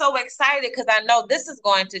 I'm just so excited because I know this is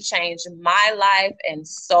going to change my life and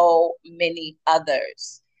so many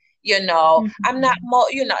others. I'm not,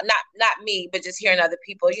 Mhm. not me, but just hearing other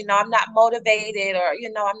people, I'm not motivated or,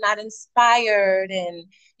 I'm not inspired and,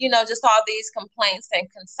 just all these complaints and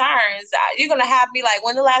concerns. You're going to have me like,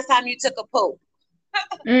 when the last time you took a poop?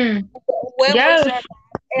 Mm. When was your Yes. last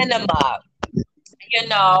enema? You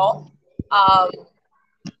know, um,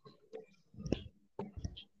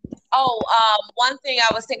 one thing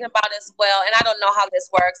I was thinking about as well, and I don't know how this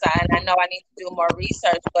works, and I know I need to do more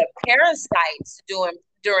research, but parasites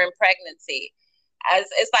during pregnancy, as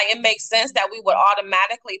it's like it makes sense that we would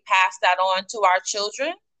automatically pass that on to our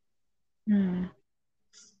children. Mm.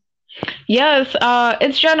 Yes,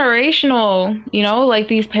 it's generational, like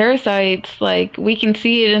these parasites, like we can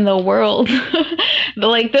see it in the world.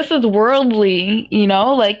 Like this is worldly,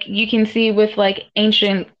 like you can see with like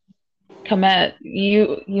ancient Komet.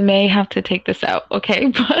 You may have to take this out, okay?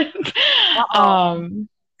 But Uh-oh. um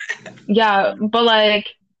yeah, but like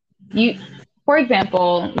you for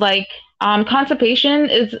example, like constipation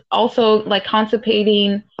is also like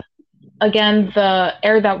constipating again the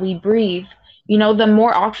air that we breathe. The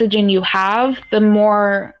more oxygen you have, the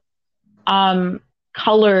more um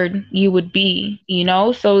colored you would be,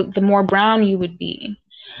 so the more brown you would be.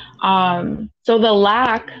 So the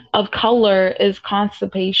lack of color is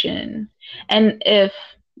constipation. And if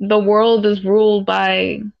the world is ruled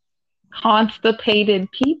by constipated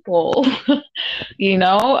people, you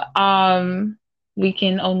know, um, we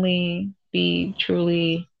can only be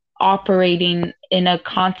truly operating in a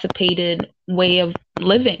constipated way of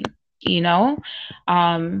living, you know?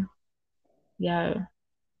 Um, yeah,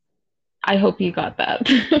 I hope you got that.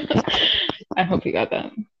 I hope you got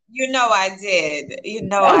that. You know I did. You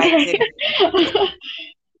know I Okay. did.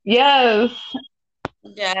 Yes.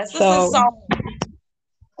 Yes, this is So, so.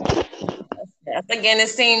 Yes, again, it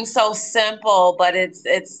seems so simple, but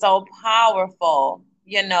it's so powerful.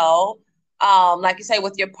 you know, like you say,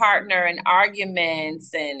 with your partner and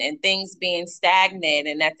arguments and things being stagnant.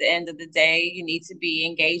 And at the end of the day, you need to be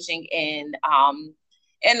engaging in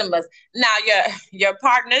enemas. Now, your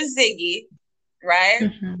partner, Ziggy, right?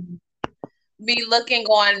 Mhm. Be looking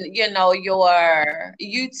on, your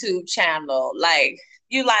YouTube channel. Like,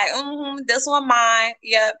 you like, this one mine.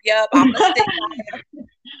 Yep, I'm going to stick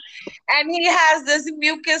and he has this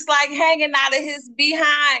mucus like hanging out of his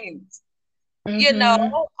behind,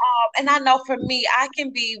 Mhm. and I know for me, I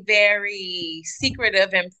can be very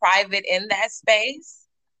secretive and private in that space,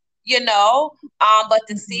 but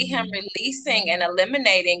to see him Mhm. releasing and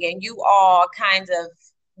eliminating and you all kind of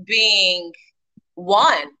being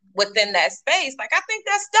one within that space, like, I think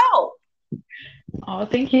that's dope. Oh,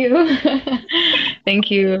 thank you.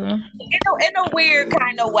 Thank you. In a weird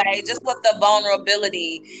kind of way, just with the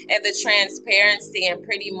vulnerability and the transparency and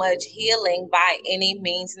pretty much healing by any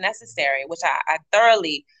means necessary, which I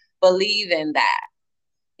thoroughly believe in that.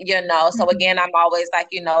 So Mhm. again, I'm always like,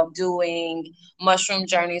 doing mushroom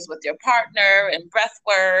journeys with your partner and breath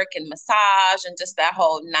work and massage and just that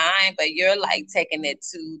whole nine, but you're like taking it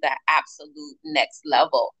to the absolute next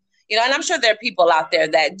level. And I'm sure there are people out there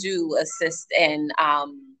that do assist in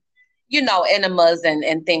enemas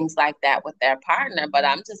and things like that with their partner, but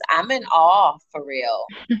I'm in awe for real.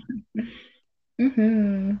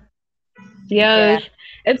 Mhm. Yeah. Yes,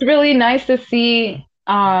 it's really nice to see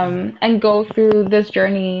and go through this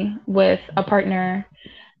journey with a partner.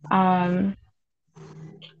 Um,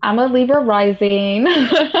 I'm a Libra rising.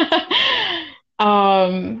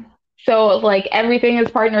 um, so like everything is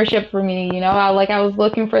partnership for me, you know. I was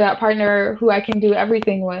looking for that partner who I can do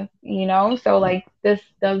everything with, you know. So like this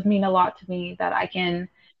does mean a lot to me that I can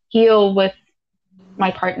heal with my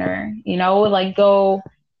partner, you know, like go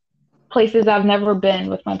places I've never been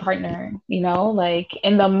with my partner, you know, like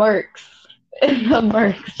in the murks, in the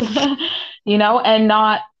murks, you know, and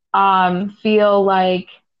not feel like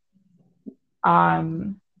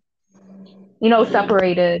um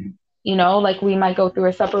separated, you know, like we might go through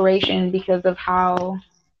a separation because of how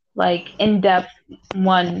like in depth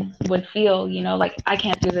one would feel, you know, like I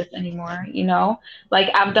can't do this anymore, you know, like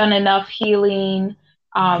I've done enough healing,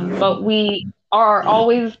 but we are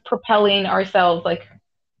always propelling ourselves, like,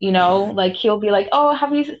 you know, like he'll be like, oh,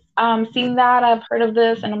 have you seen that? I've heard of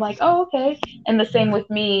this, and I'm like, oh, okay, and the same with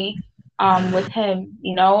me, with him,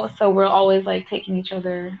 you know, so we're always like taking each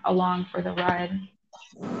other along for the ride.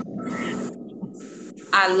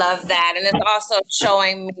 I love that. And it's also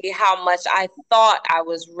showing me how much I thought I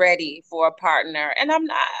was ready for a partner. And I'm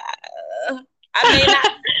not. I may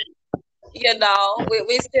not,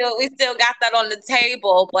 we still got that on the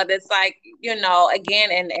table, but it's like,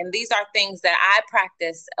 again, and these are things that I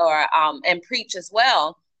practice or and preach as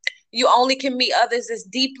well. You only can meet others as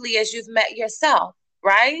deeply as you've met yourself,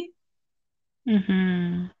 right?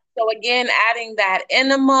 Mhm. So again, adding that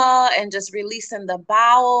enema and just releasing the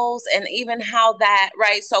bowels and even how that,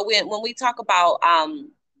 right? So when we talk about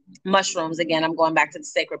mushrooms, again, I'm going back to the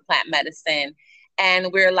sacred plant medicine,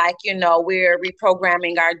 and we're like, we're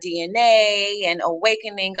reprogramming our DNA and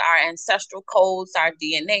awakening our ancestral codes, our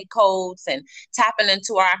DNA codes, and tapping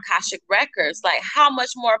into our Akashic records. Like, how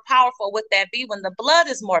much more powerful would that be when the blood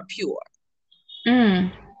is more pure?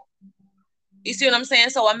 Mm. You see what I'm saying?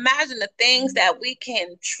 So imagine the things that we can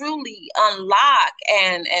truly unlock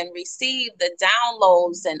and receive the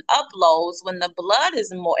downloads and uploads when the blood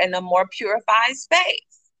is more in a more purified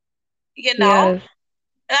space. You know? Yes.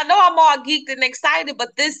 And I know I'm all geeked and excited,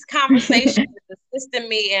 but this conversation is assisting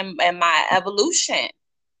me in my evolution.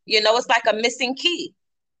 It's like a missing key.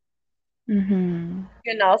 Mhm.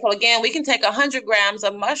 So again, we can take 100 grams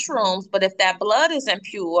of mushrooms, but if that blood isn't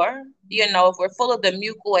pure, if we're full of the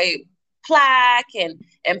mucoid plaque and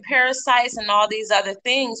parasites and all these other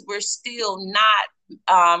things, we're still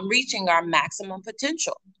not reaching our maximum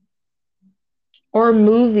potential. Or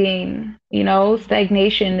moving, you know,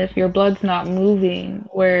 stagnation if your blood's not moving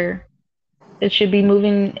where it should be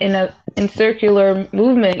moving in circular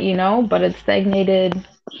movement, you know, but it's stagnated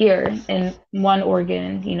here in one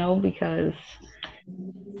organ, you know, because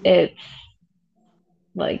it's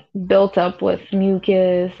like built up with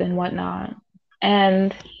mucus and whatnot.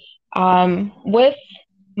 And with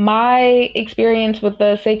my experience with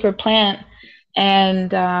the sacred plant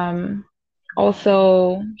and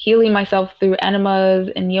also healing myself through enemas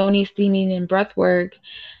and yoni steaming and breath work,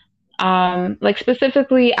 like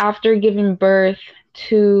specifically after giving birth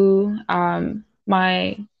to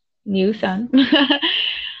my new son,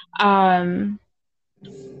 um,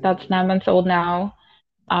 that's 9 months old now.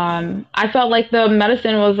 I felt like the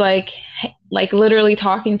medicine was like literally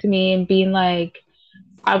talking to me and being like,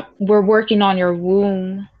 we're working on your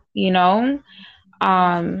womb, you know?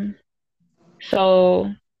 Um,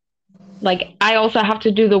 so like I also have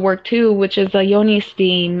to do the work too, which is a yoni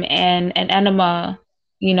steam and an enema,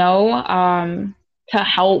 you know, to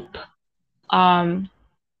help um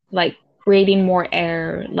like creating more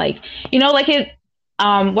air, like, you know, like it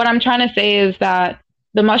what I'm trying to say is that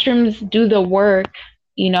the mushrooms do the work,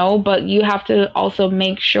 you know, but you have to also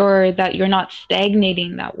make sure that you're not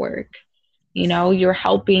stagnating that work, you know, you're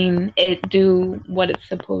helping it do what it's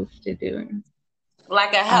supposed to do.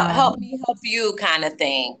 Like a help um me help you kind of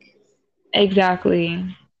thing.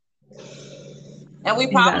 exactly. And we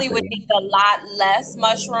probably would Exactly. need a lot less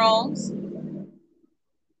mushrooms.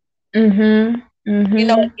 Mhm.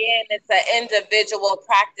 Mhm. Again, it's an individual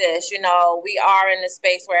practice. We are in a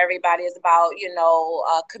space where everybody is about,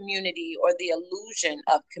 community or the illusion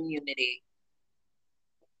of community,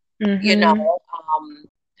 you Mhm. know.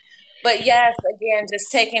 But yes, again,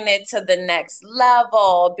 just taking it to the next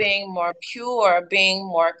level, being more pure, being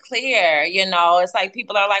more clear. It's like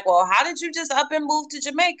people are like, well, how did you just up and move to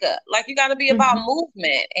Jamaica? Like, you got to be about Mhm.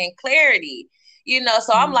 movement and clarity.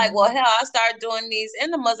 So I'm like, well, Mhm. hell, I start doing these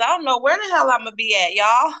enemas. I don't know where the hell I'm going to be at,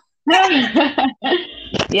 y'all.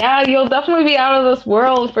 Yeah, you'll definitely be out of this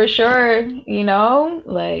world for sure, you know?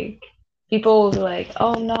 Like people will be like,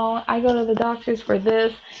 "Oh no, I go to the doctors for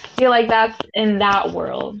this." I feel like that's in that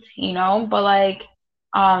world, you know? But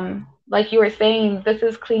like you were saying, this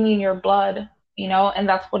is cleaning your blood, you know, and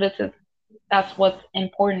that's what's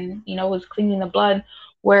important, you know, is cleaning the blood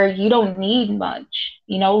where you don't need much,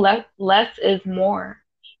 you know, less is more.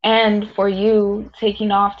 And for you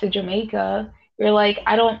taking off to Jamaica, you're like,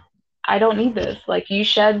 I don't need this. Like you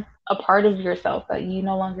shed a part of yourself that you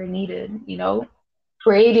no longer needed, you know,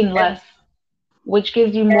 creating And, less, which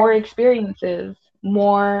gives you more experiences,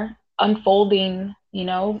 more unfolding, you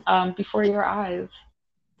know, before your eyes.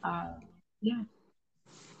 Um, yeah.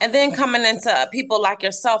 and then coming into people like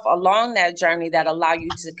yourself along that journey that allow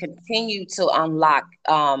you to continue to unlock,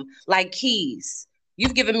 like keys.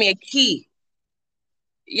 You've given me a key.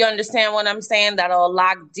 You understand what I'm saying? That'll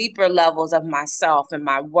unlock deeper levels of myself and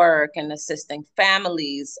my work and assisting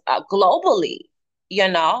families globally, you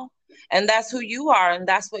know? And that's who you are, and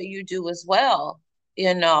that's what you do as well,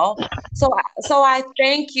 you know? So I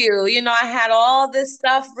thank you. I had all this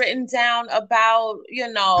stuff written down about,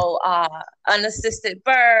 unassisted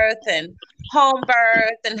birth and home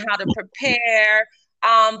birth and how to prepare.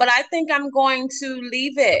 But I think I'm going to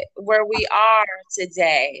leave it where we are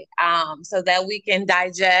today, so that we can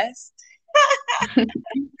digest,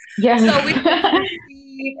 so we can Yes.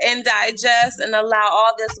 receive and digest and allow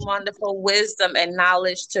all this wonderful wisdom and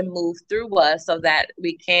knowledge to move through us so that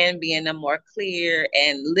we can be in a more clear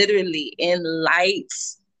and literally enlightened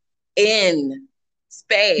in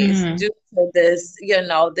space Mhm. due to this,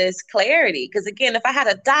 this clarity. Because again, if I had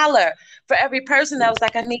 $1 for every person that was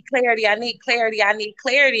like, I need clarity, I need clarity, I need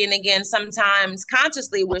clarity. And again, sometimes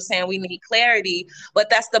consciously we're saying we need clarity, but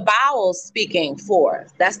that's the bowels speaking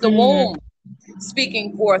forth. That's the Mhm. womb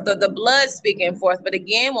speaking forth, or the blood speaking forth. But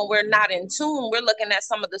again, when we're not in tune, we're looking at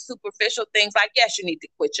some of the superficial things like, yes, you need to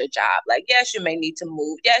quit your job. Like, yes, you may need to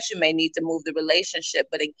move. Yes, you may need to move the relationship.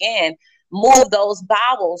 But again, move those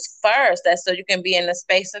bowels first. That's so you can be in a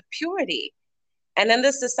space of purity. And in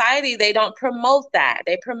this society, they don't promote that.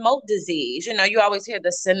 They promote disease. You always hear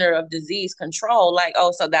the center of disease control. Like,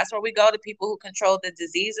 oh, so that's where we go to people who control the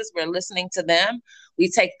diseases. We're listening to them. We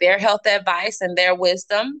take their health advice and their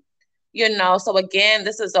wisdom. So again,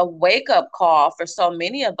 this is a wake up call for so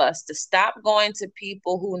many of us to stop going to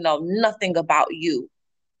people who know nothing about you.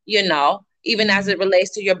 Even as Mhm. it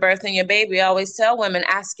relates to your birth and your baby, I always tell women,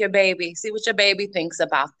 ask your baby, see what your baby thinks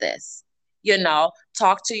about this.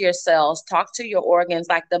 Talk to your cells, talk to your organs.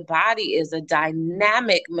 Like, the body is a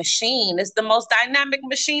dynamic machine. It's the most dynamic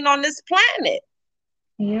machine on this planet.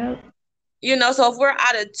 Yep. So if we're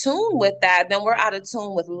out of tune with that, then we're out of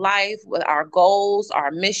tune with life, with our goals, our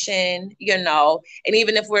mission, and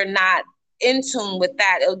even if we're not in tune with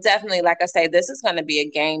that, it'll definitely, like I say, this is going to be a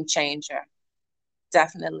game changer.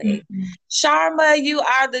 Definitely. Mhm. Sharma, you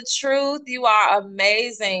are the truth. You are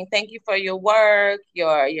amazing. Thank you for your work,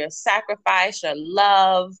 your sacrifice, your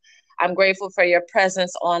love. I'm grateful for your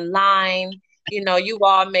presence online. You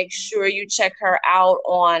all make sure you check her out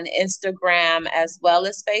on Instagram as well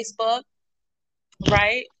as Facebook,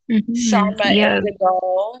 right? Mhm. Sharma Yes.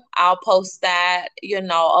 Indigo. I'll post that,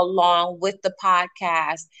 along with the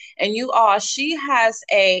podcast. And you all, she has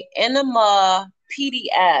a enema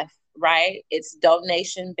PDF, right? It's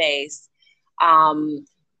donation based. Um,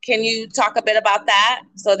 can you talk a bit about that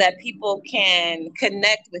so that people can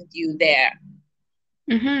connect with you there?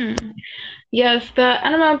 Mhm. Yes, the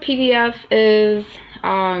enema PDF is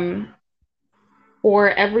um,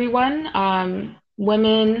 for everyone,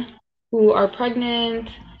 women who are pregnant,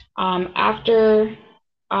 after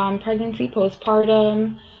pregnancy,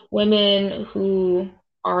 postpartum, women who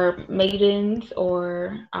are maidens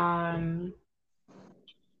or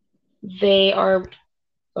they are,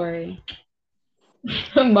 sorry,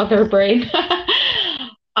 mother brain.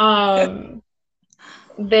 um,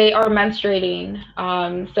 they are menstruating.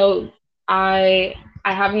 So I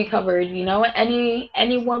I have you covered. You know, any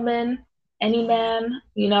woman, any man.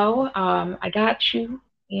 You know, I got you.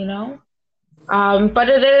 You know, but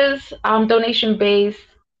it is donation based.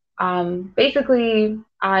 Basically,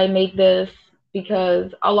 I make this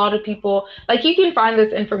because a lot of people, like, you can find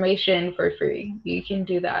this information for free. You can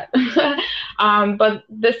do that. But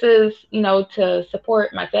this is, to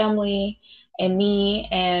support my family and me,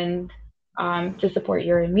 and to support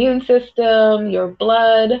your immune system, your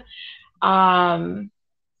blood, um,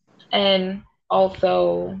 and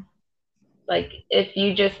also, like, if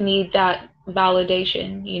you just need that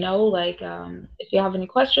validation, like, if you have any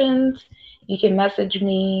questions, you can message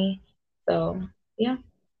me. So yeah.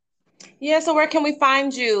 Yeah, so where can we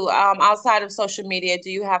find you outside of social media? Do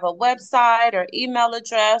you have a website or email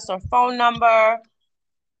address or phone number?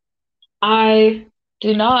 I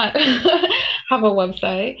do not have a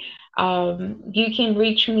website. You can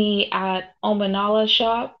reach me at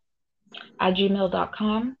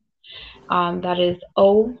omanalashop@gmail.com. That is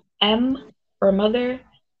OM for mother,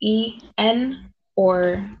 EN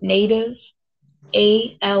for native,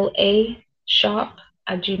 ALA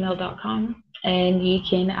shop@gmail.com. And you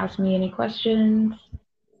can ask me any questions,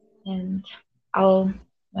 and I'll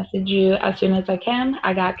message you as soon as I can.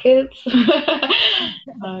 I got kids.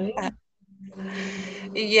 Yeah.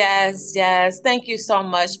 Yes, yes. Thank you so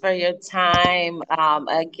much for your time.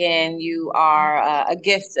 Again, you are a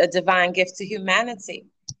gift, a divine gift to humanity.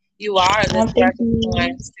 You are. This Thank work is going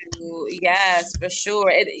you. to, yes, for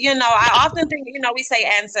sure. I often think, we say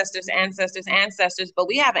ancestors, ancestors, ancestors, but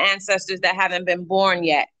we have ancestors that haven't been born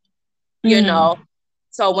yet, you Mm, know.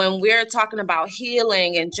 So when we're talking about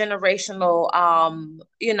healing and generational,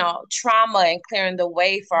 trauma and clearing the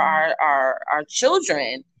way for our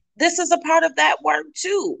children, this is a part of that work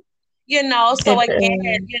too. So it again,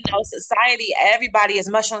 is. society, everybody is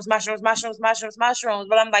mushrooms, mushrooms, mushrooms, mushrooms, mushrooms.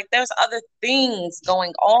 But I'm like, there's other things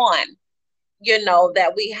going on,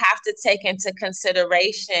 that we have to take into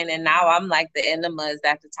consideration. And now I'm like, the enema is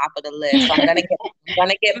at the top of the list. So I'm gonna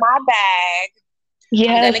get my bag.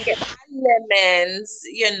 I'm Yes. gonna get my lemons,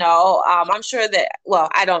 I'm sure that, well,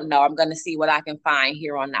 I don't know. I'm gonna see what I can find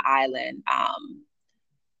here on the island.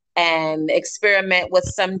 And experiment with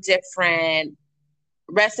some different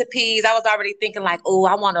recipes. I was already thinking like, oh,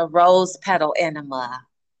 I want a rose petal enema.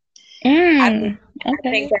 I think Mm, I think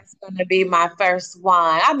okay. that's gonna be my first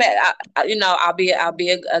one. I'll be a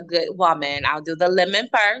good woman. I'll do the lemon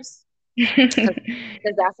first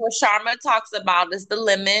because that's what Sharma talks about is the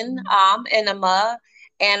lemon enema.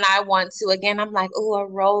 And I want to again. I'm like, oh, a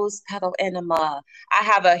rose petal enema. I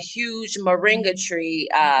have a huge moringa tree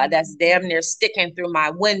that's damn near sticking through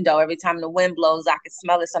my window. Every time the wind blows, I can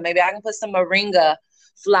smell it. So maybe I can put some moringa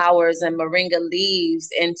flowers and moringa leaves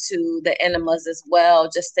into the enemas as well,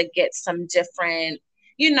 just to get some different,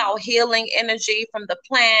 healing energy from the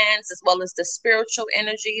plants as well as the spiritual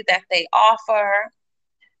energy that they offer,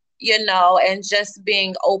 and just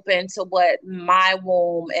being open to what my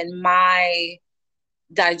womb and my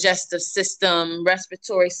digestive system,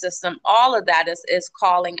 respiratory system, all of that is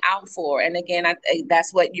calling out for. And again,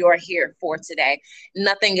 that's what you're here for today.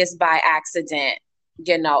 Nothing is by accident.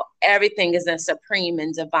 Everything is in supreme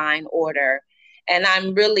and divine order. And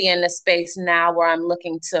I'm really in a space now where I'm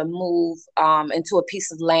looking to move into a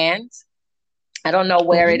piece of land. I don't know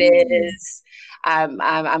where it Ooh. is.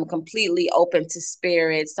 I'm completely open to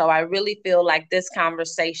spirit. So I really feel like this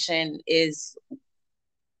conversation is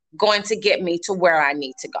going to get me to where I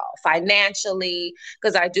need to go financially,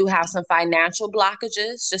 because I do have some financial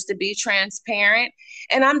blockages, just to be transparent.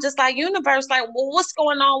 And I'm just like, universe, like, well, what's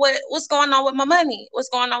going on with my money? What's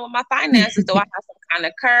going on with my finances? Do I have some kind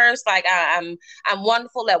of curse? Like I'm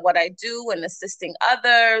wonderful at what I do and assisting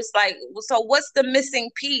others. Like, so what's the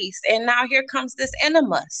missing piece? And now here comes this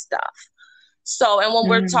enema stuff. So, and when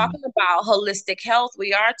we're Mm, talking about holistic health,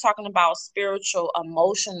 we are talking about spiritual,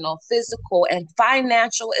 emotional, physical, and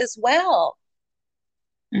financial as well.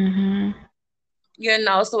 mm-hmm.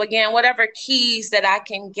 So again, whatever keys that I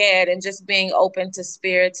can get and just being open to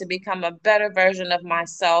spirit to become a better version of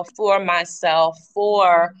myself, for my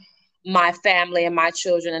family and my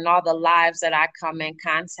children and all the lives that I come in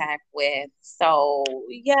contact with. So,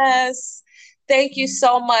 yes. Thank you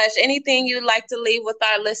so much. Anything you'd like to leave with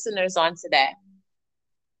our listeners on today?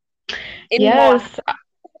 Any more? Yes,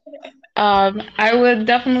 I would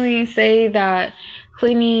definitely say that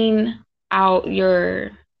cleaning out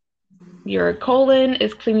your colon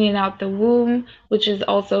is cleaning out the womb, which is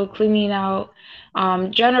also cleaning out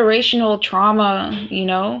generational trauma,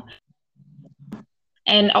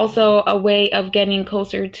 and also a way of getting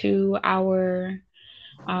closer to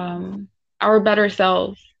um, our better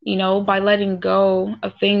selves, by letting go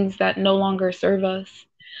of things that no longer serve us,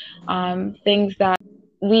 things that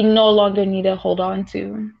we no longer need to hold on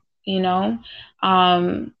to, you know.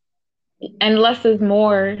 Um, and less is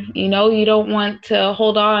more, you don't want to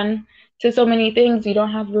hold on to so many things you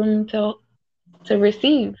don't have room to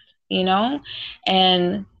receive, you know?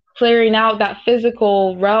 And clearing out that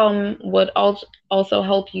physical realm would also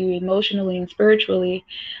help you emotionally and spiritually.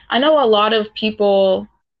 I know a lot of people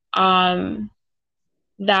um,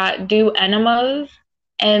 that do enemas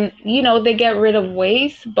and they get rid of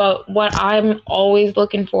waste, but what I'm always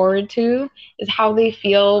looking forward to is how they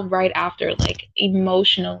feel right after, like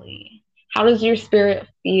emotionally. How does your spirit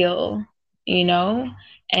feel, you know?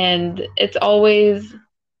 And it's always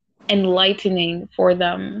enlightening for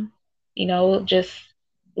them, just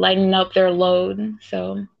lightening up their load.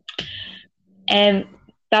 So, and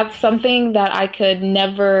that's something that I could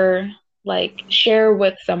never like share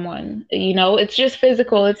with someone. It's just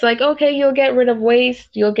physical. It's like, okay, you'll get rid of waste,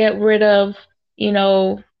 you'll get rid of,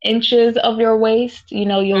 inches of your waist,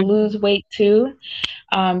 you'll lose Mhm. weight too,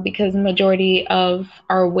 because the majority of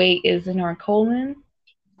our weight is in our colon.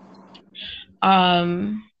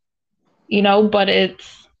 Um, but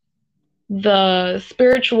it's the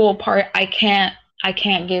spiritual part I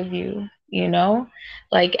can't give you,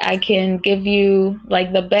 like I can give you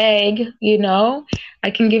like the bag,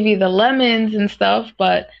 I can give you the lemons and stuff,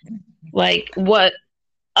 but like what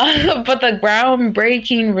but the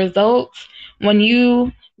groundbreaking results when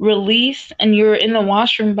you release and you're in the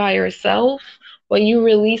washroom by yourself, what you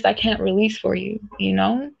release I can't release for you,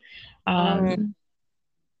 Mm. um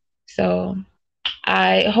so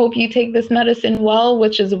I hope you take this medicine well,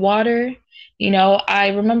 which is water. I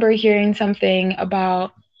remember hearing something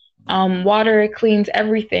about water cleans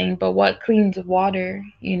everything, but what cleans water,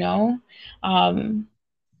 Um,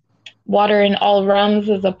 water in all realms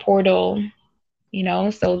is a portal,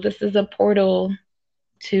 so this is a portal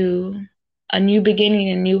to a new beginning,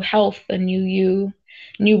 a new health, a new you,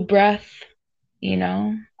 new breath, you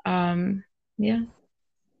know? Um, yeah.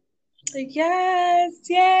 Yes,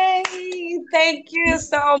 yay. Thank you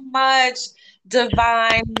so much,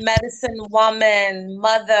 divine medicine woman,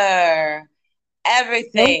 mother,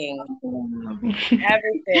 Nope. everything,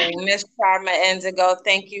 everything. Miss Sharma Indigo,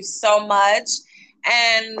 thank you so much.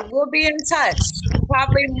 And we'll be in touch.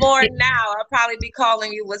 Probably more now. I'll probably be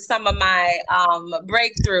calling you with some of my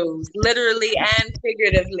breakthroughs, literally and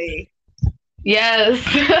figuratively. Yes.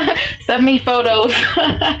 Send me photos.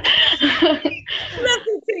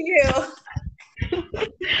 Listen to you.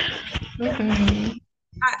 Mhm.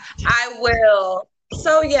 I will.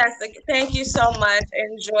 So yes, thank you so much.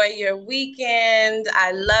 Enjoy your weekend.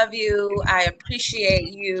 I love you. I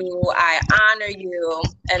appreciate you. I honor you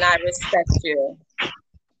and I respect you.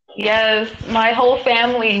 Yes, my whole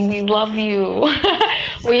family, we love you.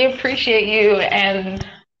 We appreciate you and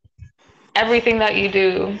everything that you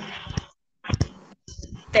do.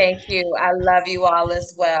 Thank you. I love you all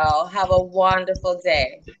as well. Have a wonderful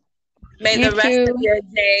day. May You the rest of too. your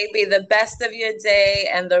day be the best of your day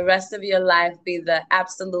and the rest of your life be the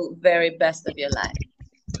absolute very best of your life.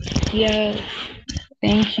 Yes.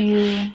 Thank you.